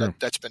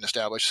 that's been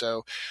established.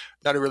 So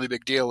not a really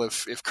big deal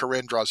if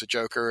Corinne draws a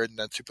Joker and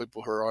the 2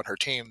 people who are on her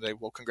team, they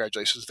will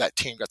congratulations, that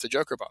team got the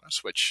Joker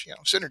bonus, which,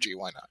 synergy,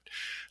 why not?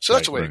 So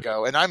that's a way to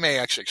go. And I may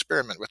actually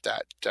experiment with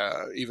that,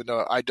 even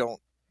though I don't.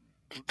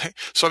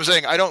 So I'm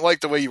saying I don't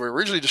like the way you were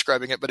originally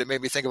describing it, but it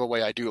made me think of a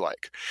way I do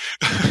like.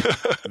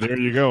 There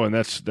you go. And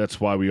that's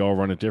why we all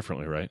run it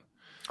differently, right?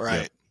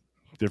 Right.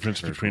 Yeah.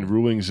 Difference between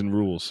rulings and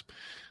rules.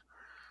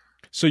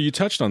 So you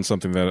touched on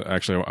something that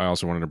actually I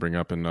also wanted to bring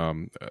up,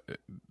 and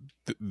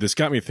this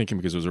got me thinking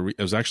because it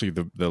was actually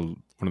the one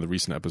of the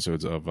recent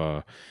episodes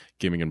of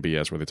Gaming and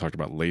BS where they talked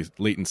about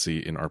latency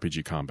in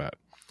RPG combat,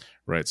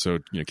 right? So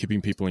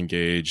keeping people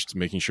engaged,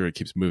 making sure it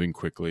keeps moving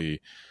quickly,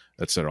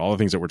 etc. All the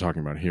things that we're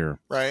talking about here,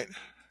 right?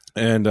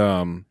 And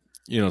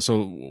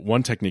so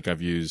one technique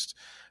I've used,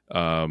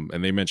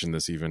 and they mentioned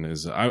this even,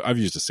 is I've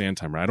used a sand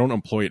timer. I don't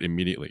employ it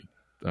immediately.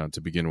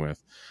 To begin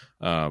with,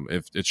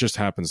 if it just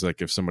happens,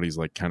 like if somebody's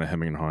like kind of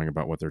hemming and hawing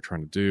about what they're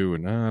trying to do,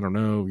 and I don't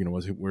know,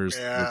 where's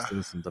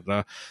this and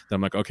then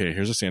I'm like, okay,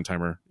 here's a sand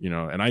timer,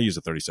 and I use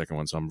a 30-second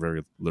one, so I'm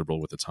very liberal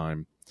with the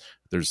time.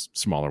 There's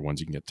smaller ones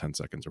you can get 10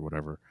 seconds or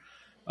whatever,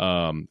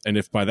 and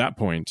if by that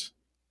point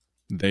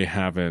they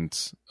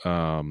haven't,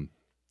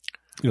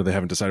 they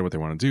haven't decided what they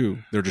want to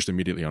do, they're just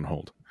immediately on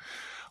hold.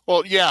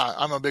 Well, yeah,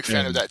 I'm a big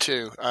fan of that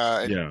too.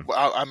 Yeah.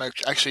 I'm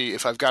actually,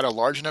 if I've got a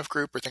large enough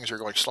group where things are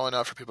going slow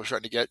enough for people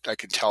starting to get, I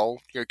can tell,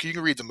 you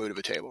can read the mood of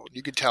a table.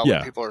 You can tell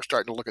when people are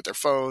starting to look at their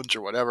phones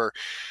or whatever.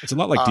 It's a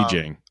lot like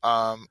DJing.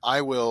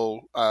 I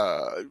will,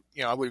 I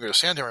wouldn't go to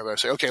sand timer, but I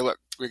say, okay, look,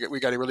 we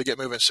got to really get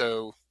moving.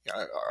 So,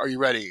 are you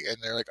ready? And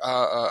they're like,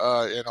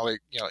 and I'll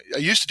like, I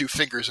used to do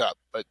fingers up,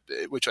 but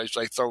which I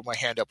throw my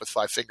hand up with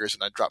 5 fingers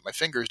and I drop my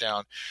fingers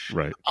down.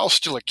 Right. I'll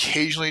still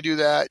occasionally do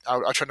that.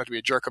 I'll try not to be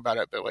a jerk about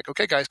it, but like,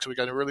 okay, guys, because we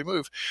got to really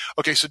move.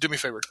 Okay, so do me a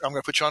favor. I'm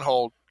going to put you on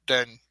hold.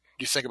 Then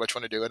you think about what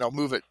you want to do, and I'll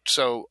move it.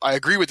 So I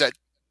agree with that.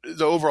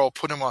 The overall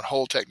put them on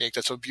hold technique.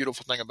 That's a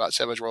beautiful thing about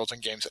Savage Worlds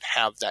and games that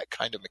have that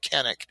kind of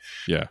mechanic.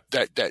 Yeah.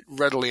 That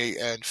readily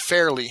and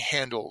fairly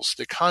handles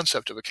the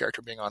concept of a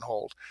character being on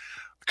hold.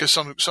 Because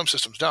some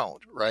systems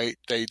don't, right?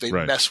 They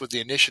mess with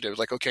the initiative.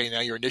 Like, okay,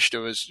 now your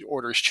initiative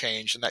order's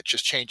changed, and that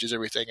just changes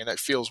everything, and that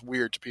feels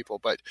weird to people.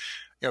 But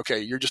okay,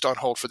 you're just on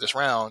hold for this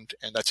round,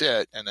 and that's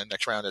it. And then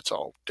next round, it's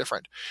all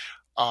different.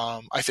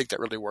 I think that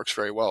really works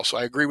very well. So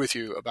I agree with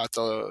you about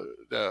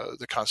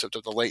the concept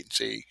of the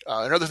latency.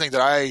 Another thing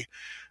that I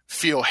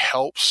feel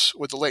helps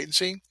with the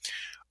latency,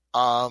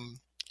 and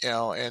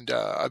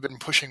I've been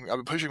pushing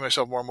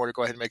myself more and more to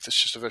go ahead and make this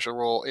just official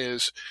rule,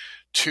 is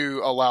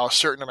to allow a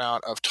certain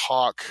amount of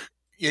talk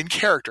in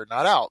character,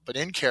 not out, but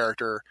in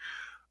character,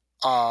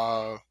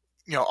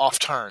 off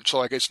turn. So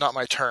like, it's not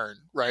my turn,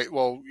 right?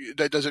 Well,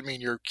 that doesn't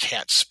mean you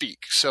can't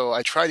speak. So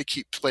I try to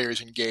keep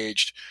players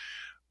engaged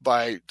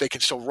they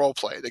can still role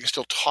play. They can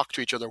still talk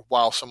to each other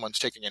while someone's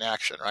taking an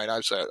action, right?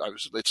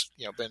 It's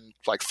been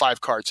like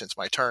 5 cards since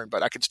my turn,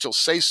 but I can still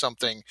say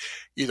something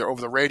either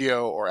over the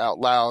radio or out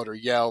loud or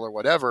yell or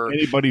whatever.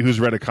 Anybody who's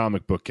read a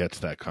comic book gets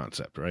that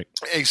concept, right?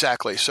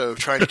 Exactly. So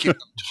trying to keep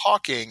them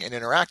talking and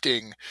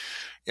interacting,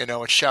 and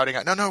shouting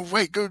out, no,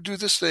 wait, go do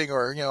this thing,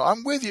 or,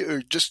 I'm with you,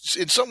 or just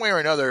in some way or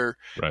another,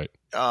 right?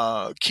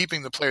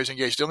 Keeping the players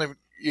engaged.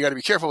 You got to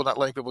be careful with not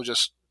letting people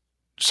just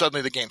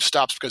suddenly the game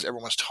stops because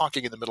everyone's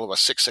talking in the middle of a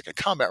 6-second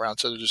combat round.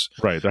 So they're just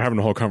they're having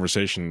a whole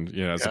conversation,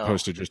 as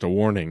opposed to just a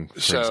warning. For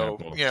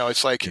example.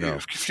 It's like a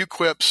few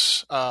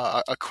quips,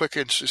 a quick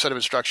set of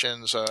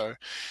instructions, but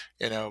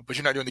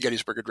you're not doing the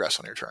Gettysburg Address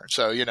on your turn.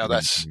 So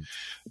that's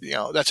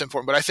that's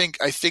important. But I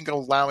think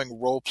allowing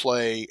role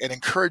play and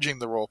encouraging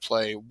the role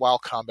play while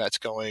combat's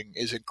going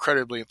is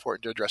incredibly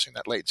important to addressing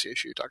that latency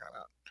issue you're talking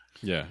about.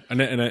 Yeah,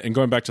 and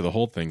going back to the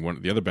whole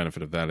thing, the other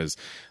benefit of that is,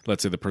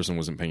 let's say the person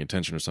wasn't paying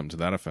attention or something to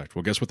that effect.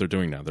 Well, guess what they're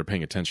doing now? They're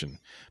paying attention,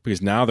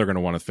 because now they're going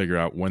to want to figure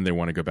out when they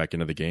want to go back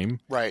into the game,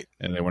 right?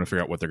 And they want to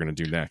figure out what they're going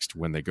to do next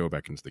when they go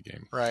back into the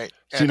game, right?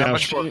 See, now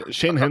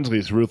Shane Hensley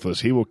is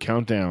ruthless. He will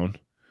count down,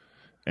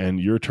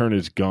 and your turn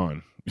is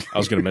gone. I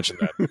was going to mention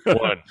that.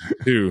 1,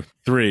 2,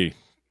 3.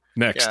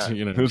 Next,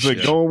 Yeah. It was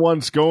like going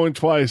once, going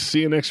twice.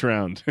 See you next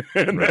round.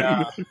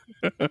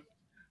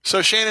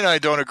 So Shane and I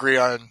don't agree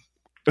on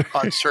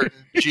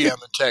certain GM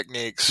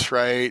techniques,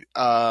 right?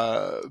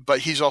 But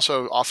he's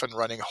also often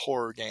running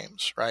horror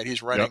games, right?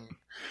 He's running. Yep.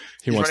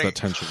 He wants that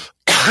tension.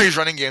 He's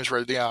running games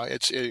where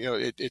it's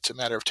a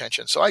matter of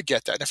tension. So I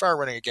get that. And if I were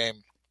running a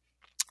game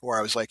where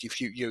I was like,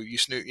 if you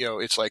snooze,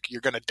 it's like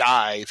you're going to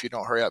die if you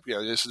don't hurry up.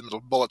 This is the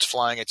bullets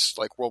flying. It's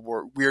like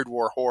Weird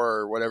War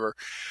horror or whatever.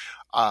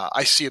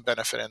 I see a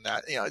benefit in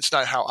that. It's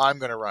not how I'm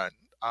going to run,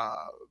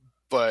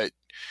 but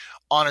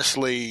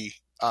honestly.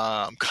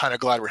 I'm kind of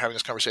glad we're having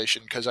this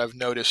conversation, because I've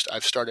noticed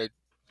I've started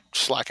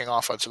slacking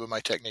off on some of my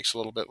techniques a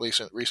little bit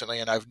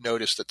recently, and I've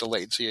noticed that the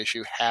latency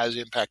issue has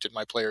impacted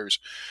my players,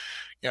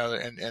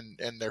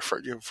 and their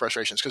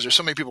frustrations, because there's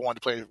so many people wanting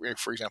to play,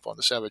 for example, on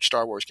the Savage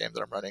Star Wars game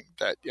that I'm running,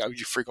 that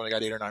you frequently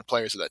got 8 or 9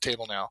 players at that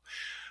table now.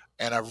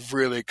 And I've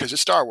really, because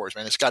it's Star Wars,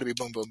 man, it's got to be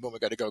boom, boom, boom.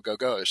 It got to go, go,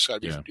 go. It's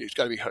got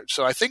to be.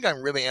 So I think I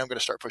really am going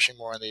to start pushing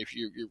more on the, if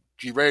you're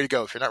ready to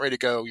go. If you're not ready to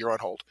go, you're on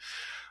hold.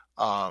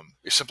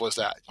 As simple as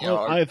that.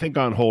 I think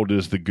on hold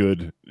is the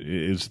good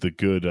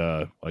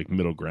like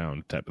middle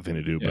ground type of thing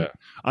to do. Yeah. But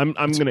I'm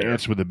going to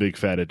answer with a big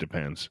fat. It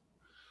depends.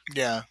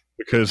 Yeah.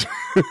 Because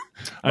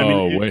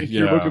if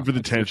you're looking for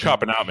the tension, you're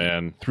copping out,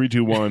 man. 3,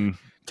 2, 1,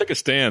 take a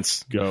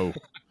stance. Go.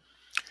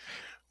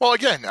 Well,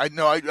 again, I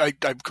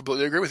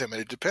completely agree with him.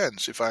 And it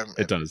depends if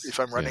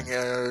I'm running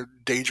a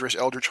dangerous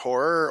eldritch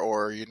horror,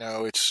 or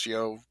it's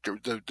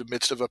the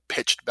midst of a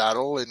pitched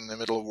battle in the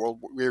middle of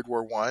Weird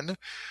War One.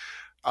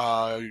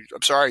 I'm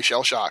sorry,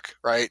 shell shock,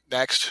 right?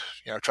 Next,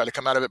 try to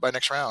come out of it by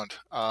next round.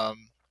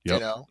 And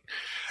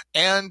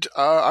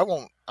I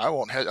won't,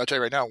 I'll tell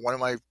you right now, one of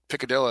my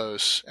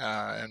picadillos,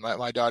 and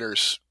my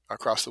daughter's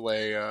across the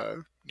way,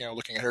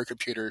 looking at her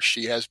computer,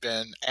 she has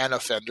been an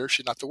offender.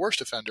 She's not the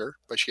worst offender,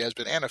 but she has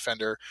been an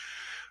offender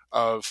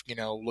of,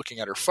 looking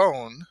at her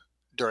phone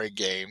during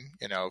game,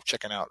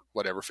 checking out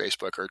whatever,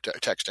 Facebook or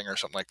texting or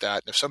something like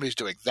that. And if somebody's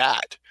doing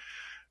that,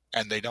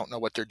 and they don't know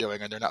what they're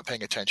doing and they're not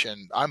paying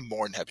attention, I'm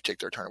more than happy to take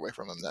their turn away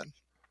from them then.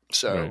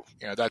 So,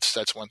 right.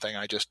 That's one thing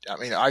I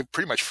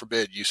pretty much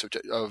forbid use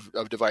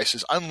of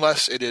devices,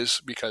 unless it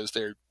is because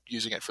they're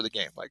using it for the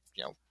game, like,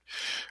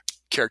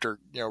 character,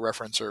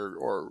 reference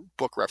or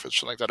book reference,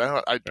 something like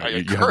that. I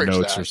encourage have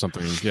notes that. Or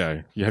something.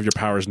 Yeah. You have your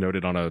powers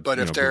noted on a, but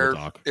if Google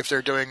Doc. if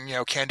they're doing,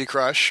 Candy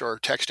Crush or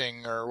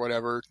texting or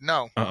whatever,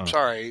 no, I'm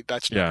sorry.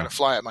 That's not going to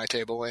fly at my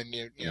table. And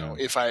you're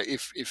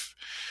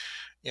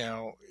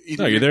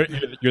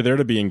there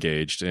to be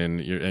engaged,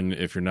 and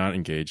if you're not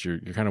engaged, you're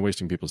kind of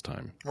wasting people's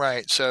time.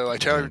 Right. So I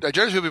generally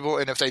tell people,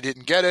 and if they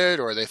didn't get it,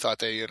 or they thought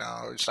they,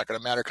 it's not going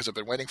to matter because I've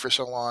been waiting for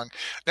so long.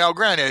 Now,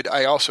 granted,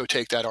 I also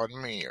take that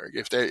on me. Or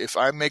if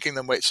I'm making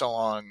them wait so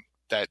long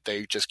that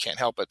they just can't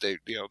help it, then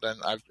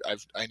I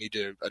need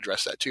to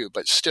address that too.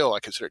 But still,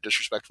 I consider it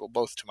disrespectful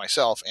both to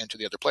myself and to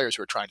the other players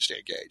who are trying to stay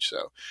engaged.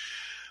 So.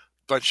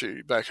 Bunch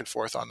of back and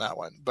forth on that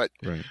one, but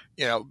right.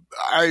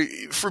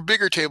 For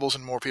bigger tables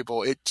and more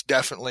people, it's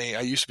definitely.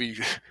 I used to be.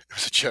 It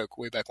was a joke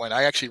way back when.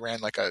 I actually ran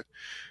like a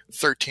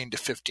 13 to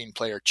 15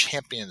 player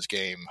Champions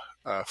game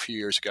a few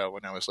years ago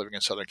when I was living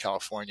in Southern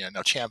California.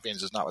 Now,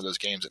 Champions is not one of those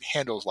games that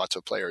handles lots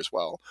of players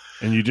well.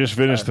 And you just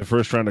finished the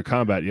first round of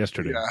combat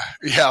yesterday.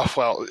 Yeah.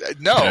 Well,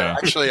 no,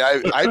 actually,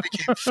 I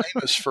became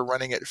famous for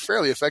running it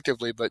fairly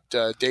effectively. But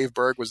Dave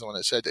Berg was the one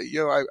that said,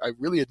 I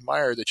really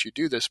admire that you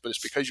do this, but it's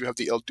because you have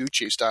the El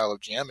Duce style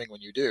of jamming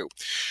when you do.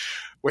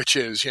 Which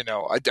is,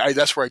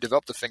 that's where I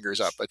developed the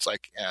fingers up. It's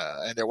like,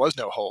 and there was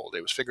no hold.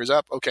 It was fingers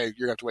up. Okay,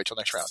 you're going to have to wait till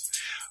next round.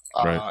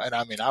 Right.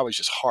 And I was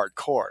just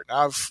hardcore.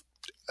 Now I've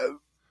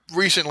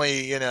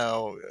recently,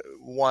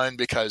 won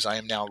because I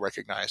am now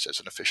recognized as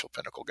an official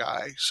Pinnacle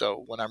guy.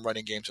 So when I'm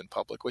running games in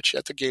public, which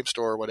at the game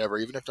store or whatever,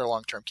 even if they're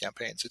long-term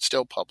campaigns, it's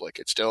still public.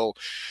 It's still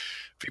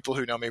people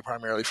who know me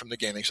primarily from the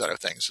gaming side of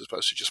things, as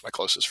opposed to just my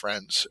closest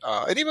friends.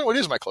 And even what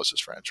is my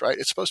closest friends, right?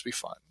 It's supposed to be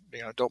fun.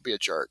 Don't be a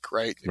jerk,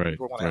 right? Right.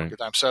 People want to have a good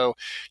time. So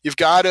you've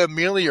got to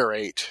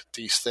ameliorate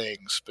these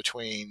things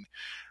between,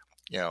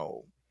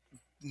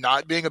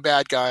 not being a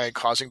bad guy and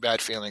causing bad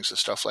feelings and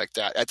stuff like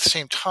that. At the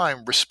same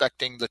time,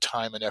 respecting the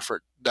time and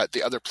effort that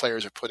the other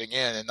players are putting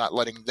in, and not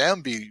letting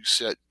them be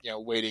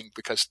waiting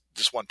because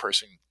this one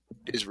person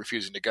is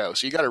refusing to go.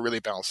 So you got to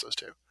really balance those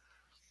two.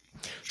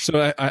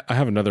 So I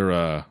have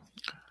another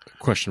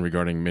question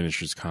regarding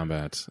miniatures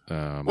combat,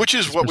 which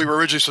is what we were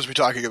originally supposed to be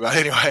talking about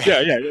anyway.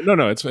 Yeah.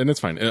 No, it's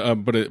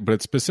fine. But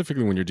it's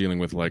specifically when you're dealing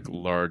with like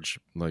large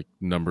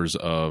numbers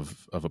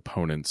of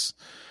opponents.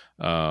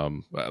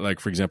 Like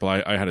for example,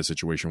 I had a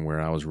situation where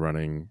I was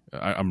running.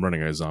 I'm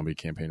running a zombie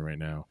campaign right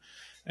now,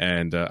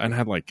 and I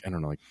had like, I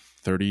don't know, like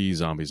 30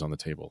 zombies on the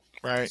table,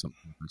 Right.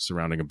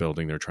 surrounding a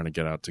building. They're trying to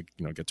get out to,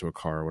 get to a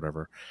car or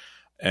whatever,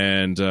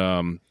 and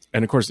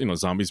of course,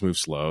 zombies move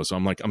slow. So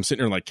I'm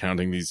sitting here like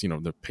counting these,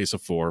 the pace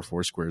of four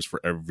squares for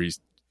every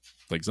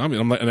like zombie.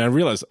 I'm like, and I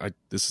realize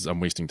I'm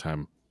wasting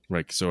time,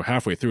 right? So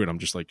halfway through it, I'm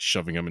just like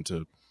shoving them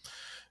into,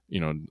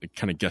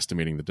 kind of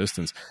guesstimating the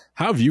distance.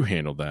 How have you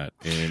handled that?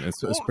 And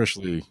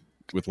especially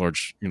with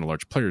large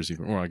players,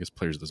 even, or I guess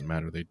players, doesn't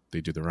matter.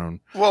 They do their own.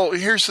 Well,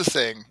 here's the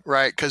thing,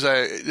 right? Because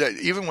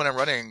even when I'm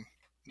running,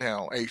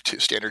 a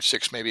standard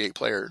 6, maybe 8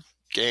 player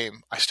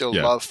game, I still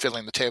love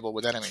filling the table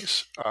with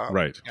enemies.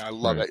 Right. I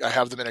love it. I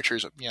have the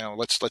miniatures.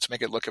 Let's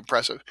make it look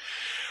impressive.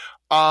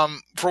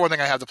 For one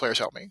thing, I have the players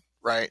help me.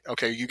 Right.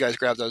 Okay. You guys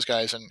grab those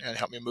guys and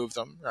help me move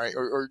them. Right.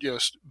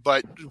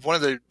 But one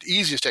of the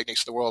easiest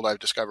techniques in the world I've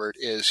discovered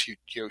is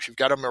if you've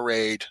got them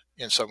arrayed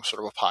in some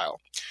sort of a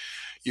pile,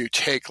 you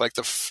take like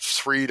the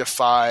 3 to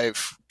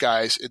 5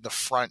 guys in the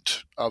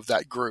front of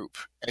that group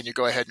and you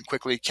go ahead and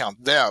quickly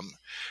count them.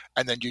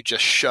 And then you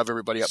just shove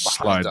everybody up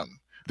behind them.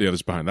 The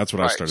others behind. That's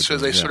what I started doing.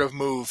 So they sort of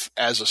move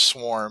as a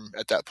swarm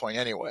at that point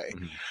anyway.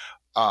 Mm-hmm.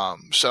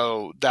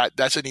 So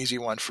that's an easy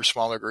one for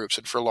smaller groups.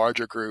 And for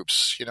larger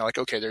groups, like,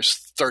 okay, there's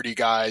 30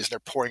 guys and they're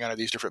pouring out of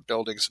these different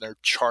buildings and they're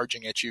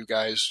charging at you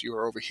guys. You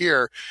are over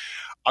here.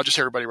 I'll just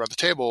have everybody around the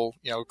table,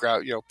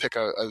 grab, pick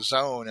a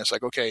zone. It's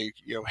like, okay,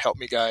 help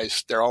me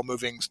guys. They're all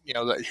moving,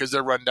 here's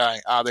their run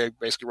die. They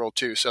basically rolled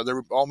 2. So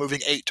they're all moving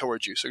 8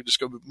 towards you. So just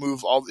go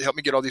help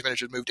me get all these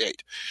miniatures moved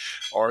 8.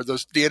 Or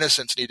the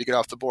innocents need to get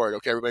off the board.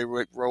 Okay, everybody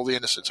roll the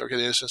innocents. Okay,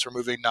 the innocents are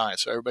moving 9.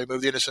 So everybody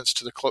move the innocents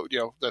to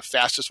the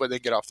fastest way they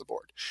can get off the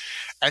board.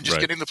 And just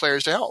getting the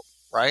players to help.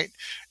 Right.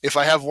 If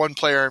I have one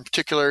player in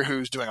particular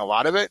who's doing a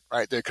lot of it,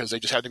 right, because they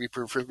just have to be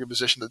perfectly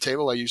positioned at the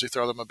table, I usually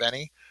throw them a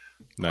Benny.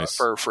 Nice.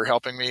 For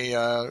helping me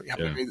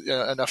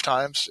enough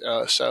times.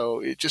 So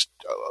it just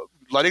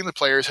letting the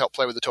players help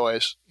play with the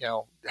toys,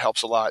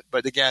 helps a lot.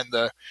 But again,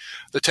 the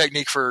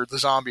technique for the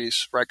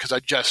zombies, right? Because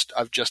I've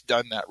just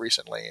done that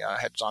recently. I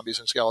had zombies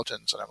and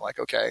skeletons, and I'm like,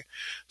 okay,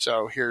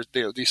 so here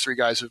these 3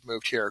 guys have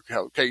moved here.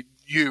 Okay,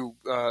 you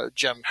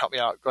Jim, help me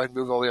out. Go ahead and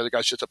move all the other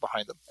guys just up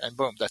behind them, and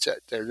boom, that's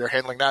it. They're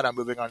handling that. I'm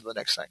moving on to the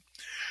next thing.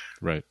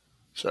 Right.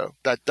 So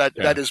that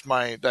is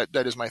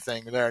my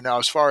thing there. Now,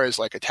 as far as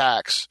like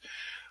attacks.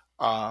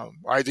 All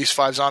right, these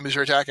 5 zombies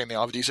are attacking. They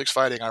all have D6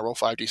 fighting. I roll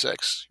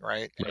 5d6,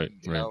 right? And,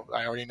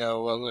 I already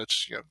know. Well,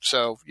 it's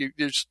so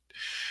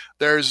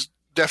there's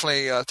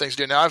definitely things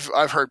to do. Now,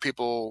 I've heard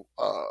people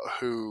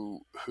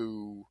who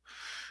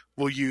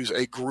will use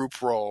a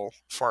group roll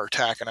for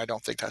attack, and I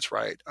don't think that's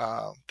right.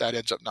 That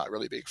ends up not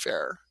really being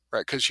fair,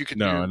 right? Because you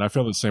can and I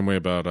feel the same way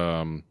about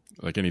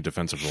like any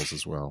defensive rolls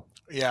as well.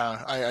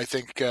 Yeah, I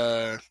think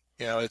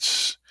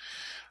it's.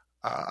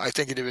 I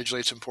think individually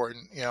it's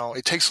important.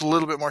 It takes a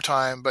little bit more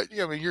time, but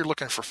you're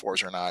looking for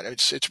 4s or not.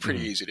 It's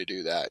pretty easy to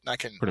do that, and I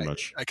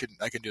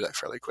can do that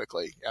fairly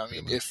quickly. I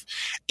mean, if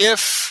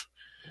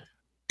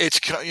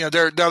it's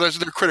there's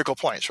critical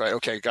points, right?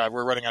 Okay, God,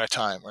 we're running out of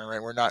time.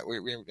 Right? We're not.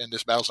 And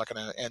this battle's not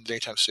going to end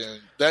anytime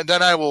soon.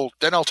 Then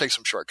I'll take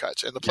some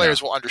shortcuts, and the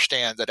players will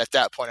understand that at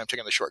that point I'm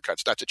taking the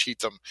shortcuts not to cheat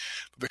them,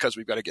 but because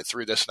we've got to get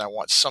through this, and I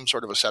want some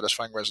sort of a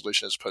satisfying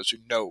resolution as opposed to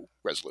no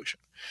resolution.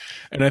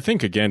 And I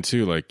think again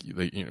too, like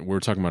we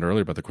were talking about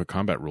earlier about the quick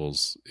combat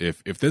rules.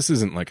 If this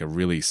isn't like a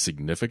really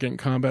significant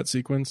combat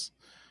sequence,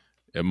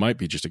 it might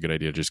be just a good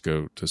idea to just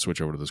go to switch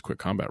over to those quick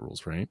combat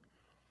rules, right?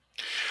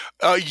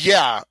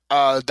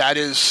 That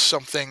is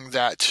something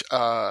that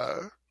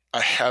I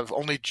have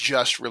only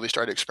just really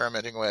started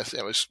experimenting with.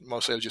 It was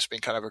mostly just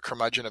being kind of a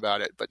curmudgeon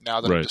about it, but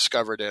now that I've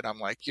discovered it, I'm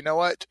like, you know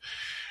what?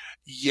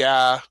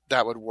 Yeah,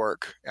 that would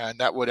work, and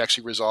that would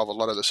actually resolve a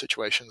lot of the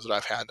situations that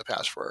I've had in the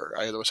past where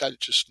I otherwise had to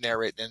just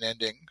narrate an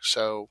ending.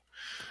 So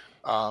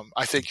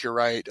I think you're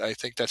right. I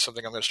think that's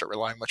something I'm going to start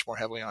relying much more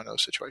heavily on in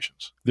those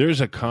situations. There's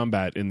a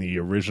combat in the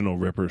original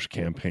Rippers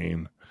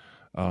campaign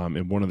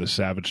in one of the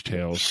Savage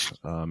Tales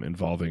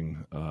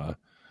involving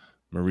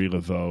Marie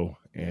Laveau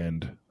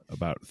and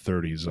about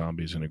 30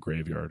 zombies in a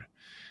graveyard.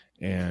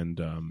 And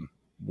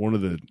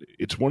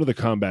it's one of the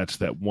combats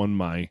that won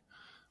my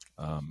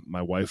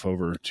wife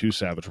over to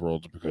Savage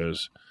Worlds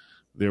because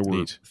there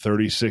were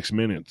 36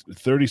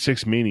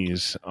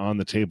 minis on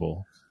the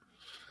table,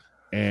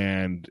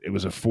 and it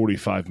was a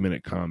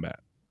 45-minute combat,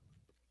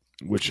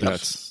 which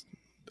that's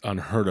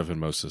unheard of in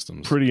most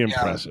systems. Pretty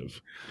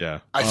impressive. Yeah.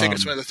 I think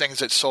it's one of the things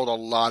that sold a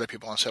lot of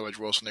people on Savage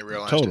Worlds when they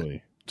realized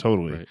it.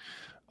 Totally.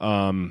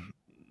 Right.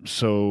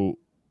 So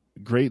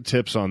great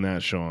tips on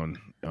that, Sean.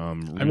 Really,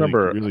 I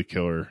remember really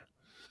killer.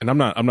 And I'm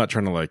not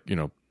trying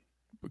to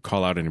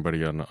call out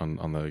anybody on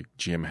the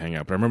GM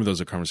hangout, but I remember there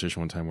was a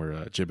conversation one time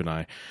where Jib and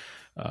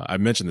I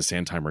mentioned the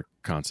sand timer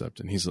concept,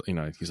 and he's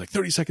like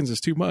 30 seconds is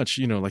too much,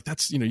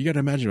 that's you got to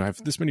imagine I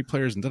have this many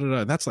players and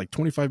and that's like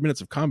 25 minutes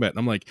of combat, and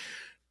I'm like,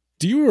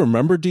 do you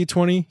remember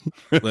D20?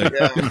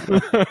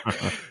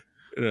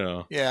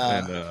 Yeah.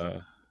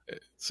 And,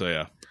 so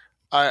yeah.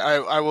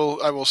 I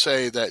will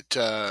say that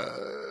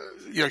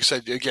like I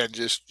said again,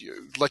 just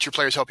let your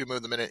players help you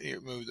move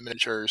the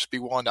miniatures. Be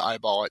willing to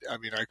eyeball it. I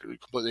mean, I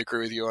completely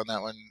agree with you on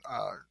that one,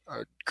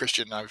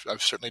 Christian.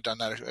 I've certainly done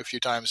that a few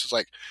times. It's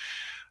like,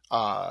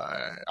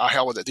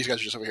 hell with it. These guys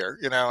are just over here,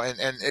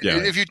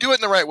 if you do it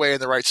in the right way, in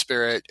the right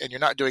spirit, and you're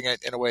not doing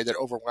it in a way that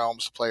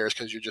overwhelms the players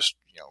because you're just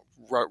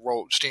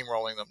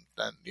steamrolling them,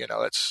 then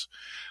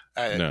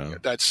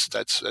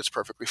that's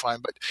perfectly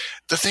fine. But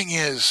the thing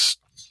is,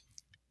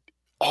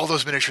 all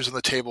those miniatures on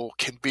the table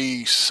can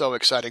be so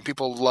exciting.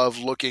 People love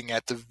looking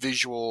at the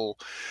visual.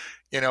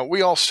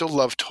 We all still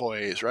love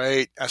toys,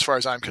 right? As far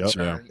as I'm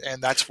concerned. Yep, yeah.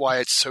 And that's why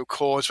it's so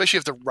cool, especially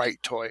if the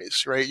right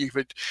toys, right?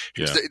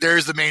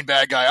 There's the main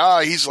bad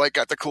guy. He's like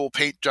got the cool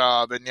paint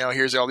job, and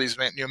here's all these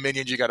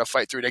minions you got to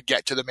fight through to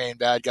get to the main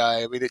bad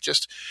guy. I mean,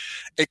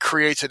 it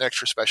creates an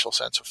extra special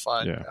sense of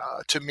fun,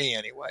 to me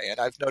anyway. And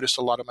I've noticed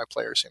a lot of my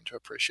players seem to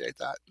appreciate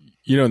that.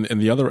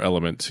 And the other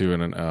element too,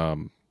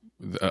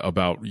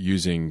 about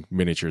using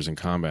miniatures in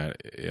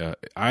combat,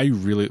 I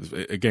really,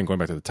 again, going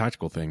back to the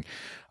tactical thing,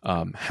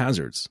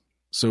 hazards.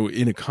 So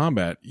in a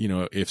combat,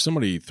 if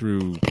somebody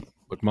threw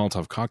like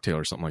Molotov cocktail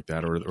or something like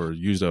that, or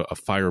used a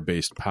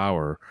fire-based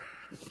power,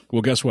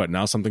 well, guess what?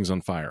 Now something's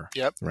on fire.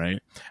 Yep. Right.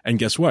 And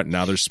guess what?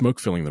 Now there's smoke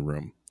filling the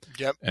room.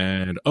 Yep.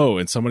 And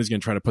somebody's going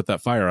to try to put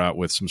that fire out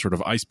with some sort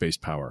of ice-based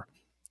power.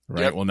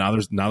 Right. Yep. Well, now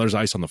there's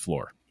ice on the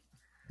floor.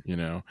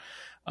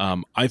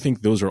 I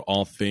think those are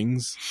all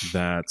things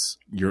that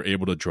you're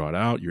able to draw it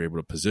out. You're able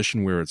to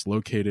position where it's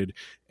located,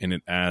 and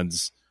it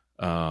adds,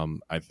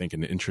 I think,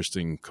 an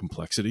interesting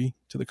complexity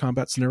to the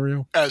combat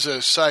scenario. As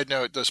a side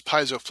note, those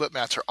piezo flip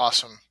mats are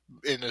awesome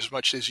in as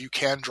much as you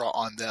can draw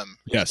on them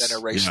and then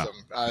erase them.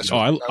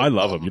 I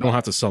love them. You don't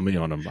have to sell me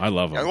on them. I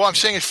love them. Well, I'm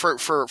saying it for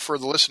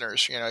the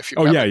listeners. If you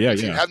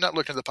have not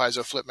looked into the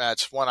piezo flip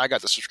mats, one, I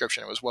got the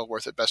subscription. It was well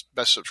worth it.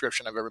 Best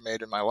subscription I've ever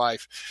made in my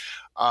life.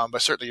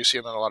 But certainly you see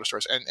them in a lot of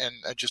stores, and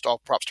just all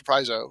props to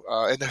Piezo.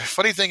 And the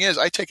funny thing is,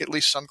 I take at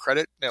least some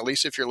credit, at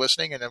least if you're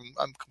listening, and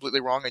I'm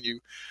completely wrong, and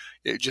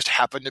it just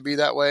happened to be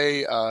that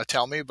way.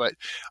 Tell me. But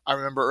I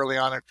remember early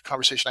on a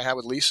conversation I had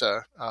with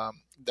Lisa,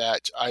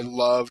 that I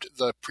loved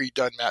the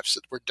pre-done maps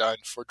that were done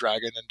for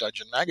Dragon and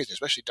Dungeon magazine,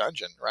 especially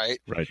Dungeon, right?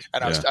 Right.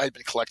 And I had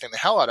been collecting the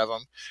hell out of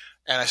them.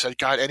 And I said,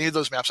 God, any of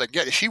those maps I can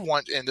get. If she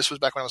and this was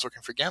back when I was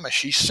working for Gamma,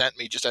 she sent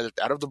me just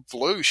out of the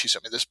blue, she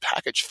sent me this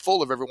package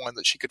full of everyone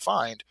that she could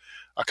find,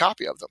 a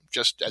copy of them,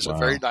 just as a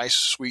very nice,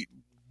 sweet,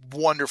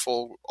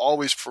 wonderful,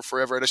 always for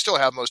forever. And I still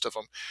have most of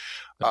them,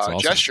 awesome.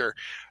 gesture.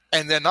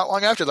 And then not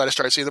long after that, I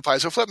started seeing the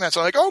piezo flip mats.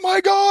 I'm like, oh my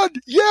God,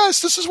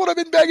 yes, this is what I've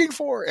been begging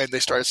for. And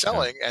they started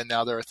selling, and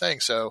now they're a thing.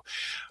 So,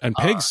 and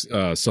Pig's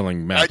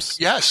selling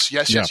maps. Yes.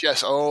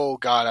 Oh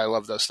God, I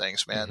love those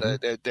things, man.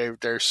 Mm-hmm.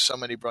 There's so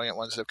many brilliant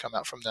ones that have come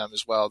out from them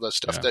as well. The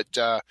stuff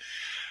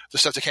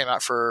that came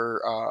out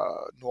for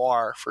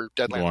Noir, for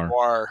Deadland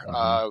Noir.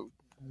 Mm-hmm.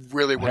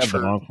 Really was for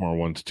the Lankmore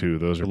ones too.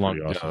 Those are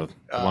pretty awesome.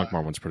 The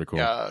Lankmore one's pretty cool.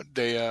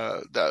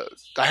 Yeah,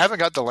 I haven't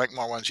got the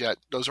Lankmore ones yet.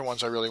 Those are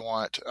ones I really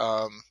want.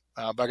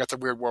 But I got the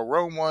Weird War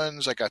Rome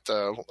ones. I got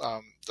the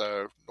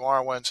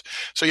Noir ones.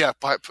 So yeah,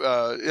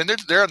 and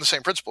they're on the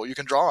same principle. You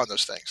can draw on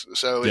those things.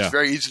 So it's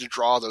very easy to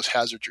draw those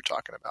hazards you're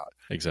talking about.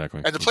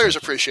 Exactly. And the players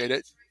appreciate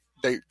it.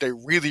 They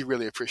really,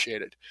 really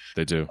appreciate it.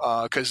 They do.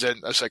 Because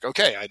then it's like,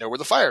 okay, I know where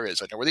the fire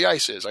is. I know where the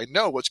ice is. I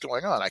know what's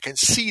going on. I can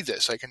see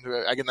this. I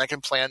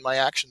can plan my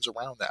actions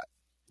around that.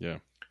 Yeah.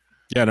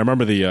 Yeah, and I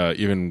remember the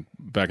even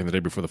back in the day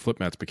before the flip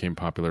mats became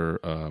popular,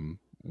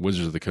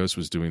 Wizards of the Coast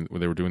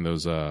they were doing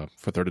those for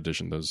 3rd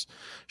edition, those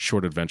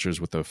short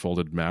adventures with the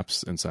folded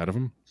maps inside of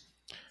them.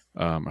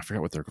 I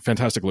forgot what they're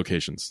fantastic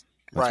locations.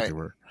 That's what they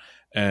were.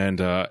 And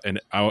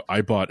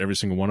I bought every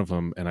single one of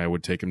them, and I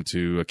would take them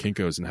to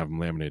Kinko's and have them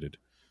laminated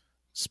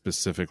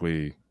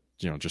specifically,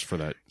 just for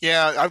that.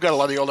 Yeah, I've got a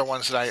lot of the older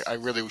ones that I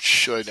really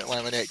should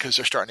laminate because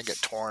they're starting to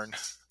get torn.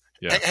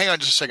 Yeah. Hang on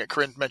just a second.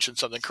 Corinne mentioned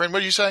something. Corinne, what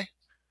did you say?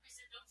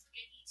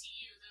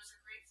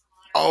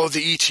 Oh,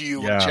 the ETU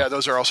ones. Yeah,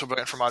 those are also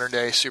brilliant for modern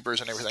day supers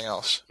and everything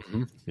else.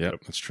 Mm-hmm. Yeah,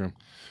 that's true.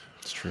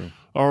 It's true.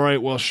 All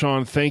right. Well,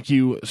 Sean, thank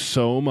you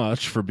so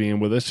much for being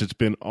with us. It's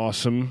been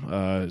awesome.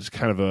 It's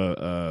kind of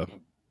a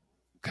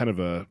I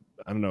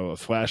don't know, a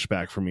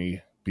flashback for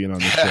me being on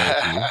this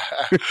show.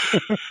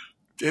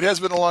 It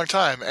has been a long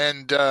time.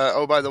 And,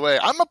 by the way,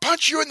 I'm going to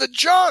punch you in the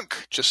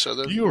junk. Just so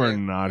that you are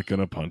not going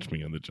to punch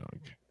me in the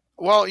junk.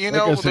 Well, like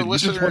I said, you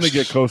just want to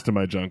get close to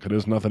my junk. It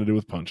has nothing to do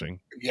with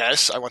punching.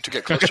 Yes, I want to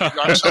get close to your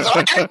junk so that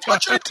I can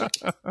punch it.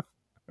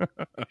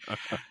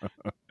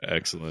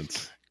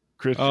 Excellent.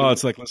 Christian. Oh,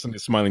 it's like listening to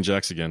Smiling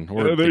Jacks again.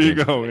 There you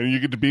go. And you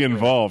get to be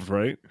involved,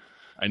 right?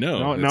 I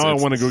know. Now I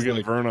want to go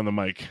get Vern on the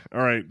mic. All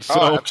right.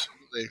 So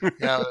absolutely.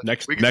 Yeah,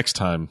 next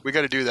time. We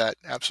got to do that.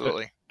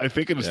 Absolutely. I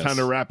think it is time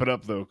to wrap it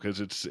up, though, because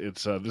this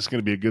is going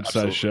to be a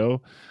good-sized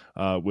show,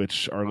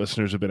 which our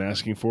listeners have been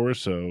asking for.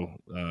 So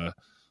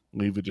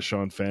leave it to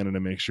Sean Fannin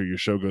to make sure your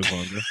show goes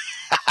longer.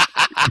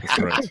 That's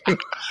right.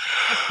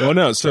 Well,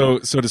 no. So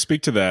to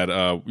speak to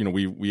that,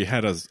 we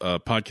had a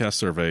podcast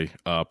survey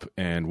up,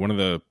 and one of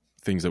the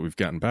things that we've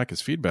gotten back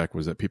as feedback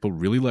was that people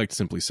really liked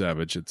Simply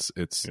Savage.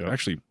 It's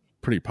actually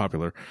pretty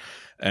popular,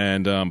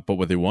 and but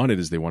what they wanted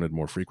is they wanted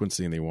more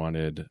frequency and they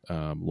wanted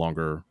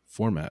longer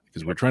format,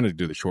 because we're trying to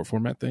do the short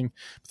format thing.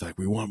 But like,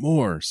 we want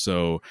more,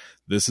 so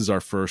this is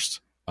our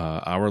first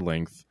hour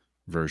length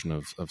version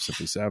of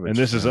Simply Savage, and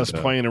this is us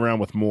playing around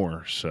with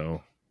more.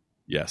 So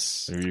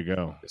yes, there you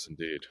go. Yes,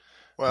 indeed.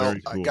 Well,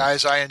 Cool.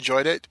 guys, I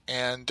enjoyed it.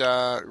 And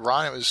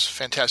Ron, it was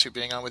fantastic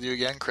being on with you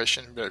again.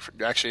 Christian, but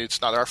actually, it's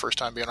not our first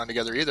time being on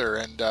together either.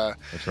 And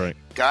that's right.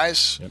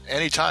 Guys,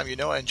 anytime,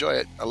 I enjoy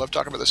it. I love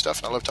talking about this stuff,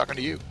 and I love talking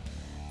to you.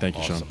 Thank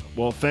you, Awesome. Sean.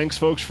 Well, thanks,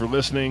 folks, for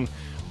listening.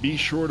 Be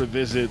sure to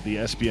visit the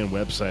SBN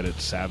website at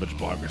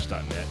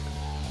savagebloggers.net,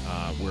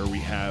 where we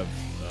have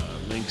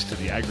links to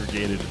the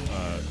aggregated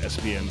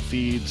SBN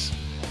feeds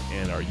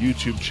and our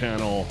YouTube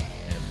channel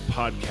and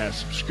podcast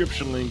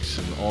subscription links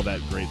and all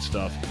that great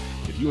stuff.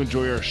 If you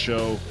enjoy our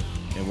show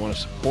and want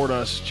to support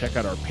us, check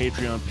out our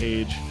Patreon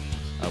page.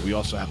 We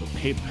also have a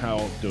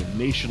PayPal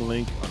donation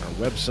link on our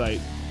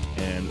website,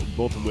 and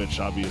both of which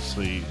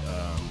obviously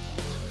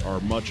are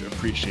much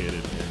appreciated,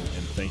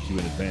 and thank you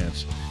in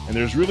advance. And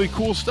there's really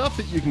cool stuff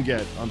that you can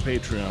get on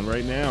Patreon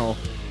right now.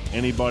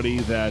 Anybody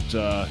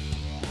that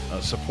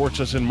supports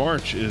us in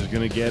March is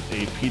going to get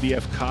a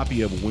PDF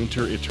copy of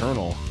Winter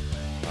Eternal,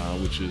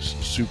 which is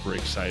super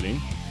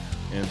exciting.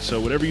 And so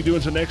whatever you do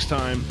until next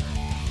time,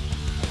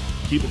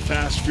 keep it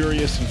fast,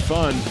 furious, and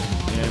fun.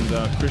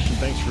 And Christian,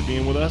 thanks for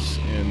being with us.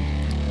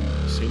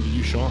 And same to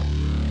you, Sean.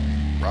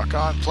 Rock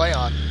on, play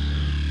on.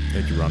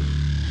 Thank you, Ron.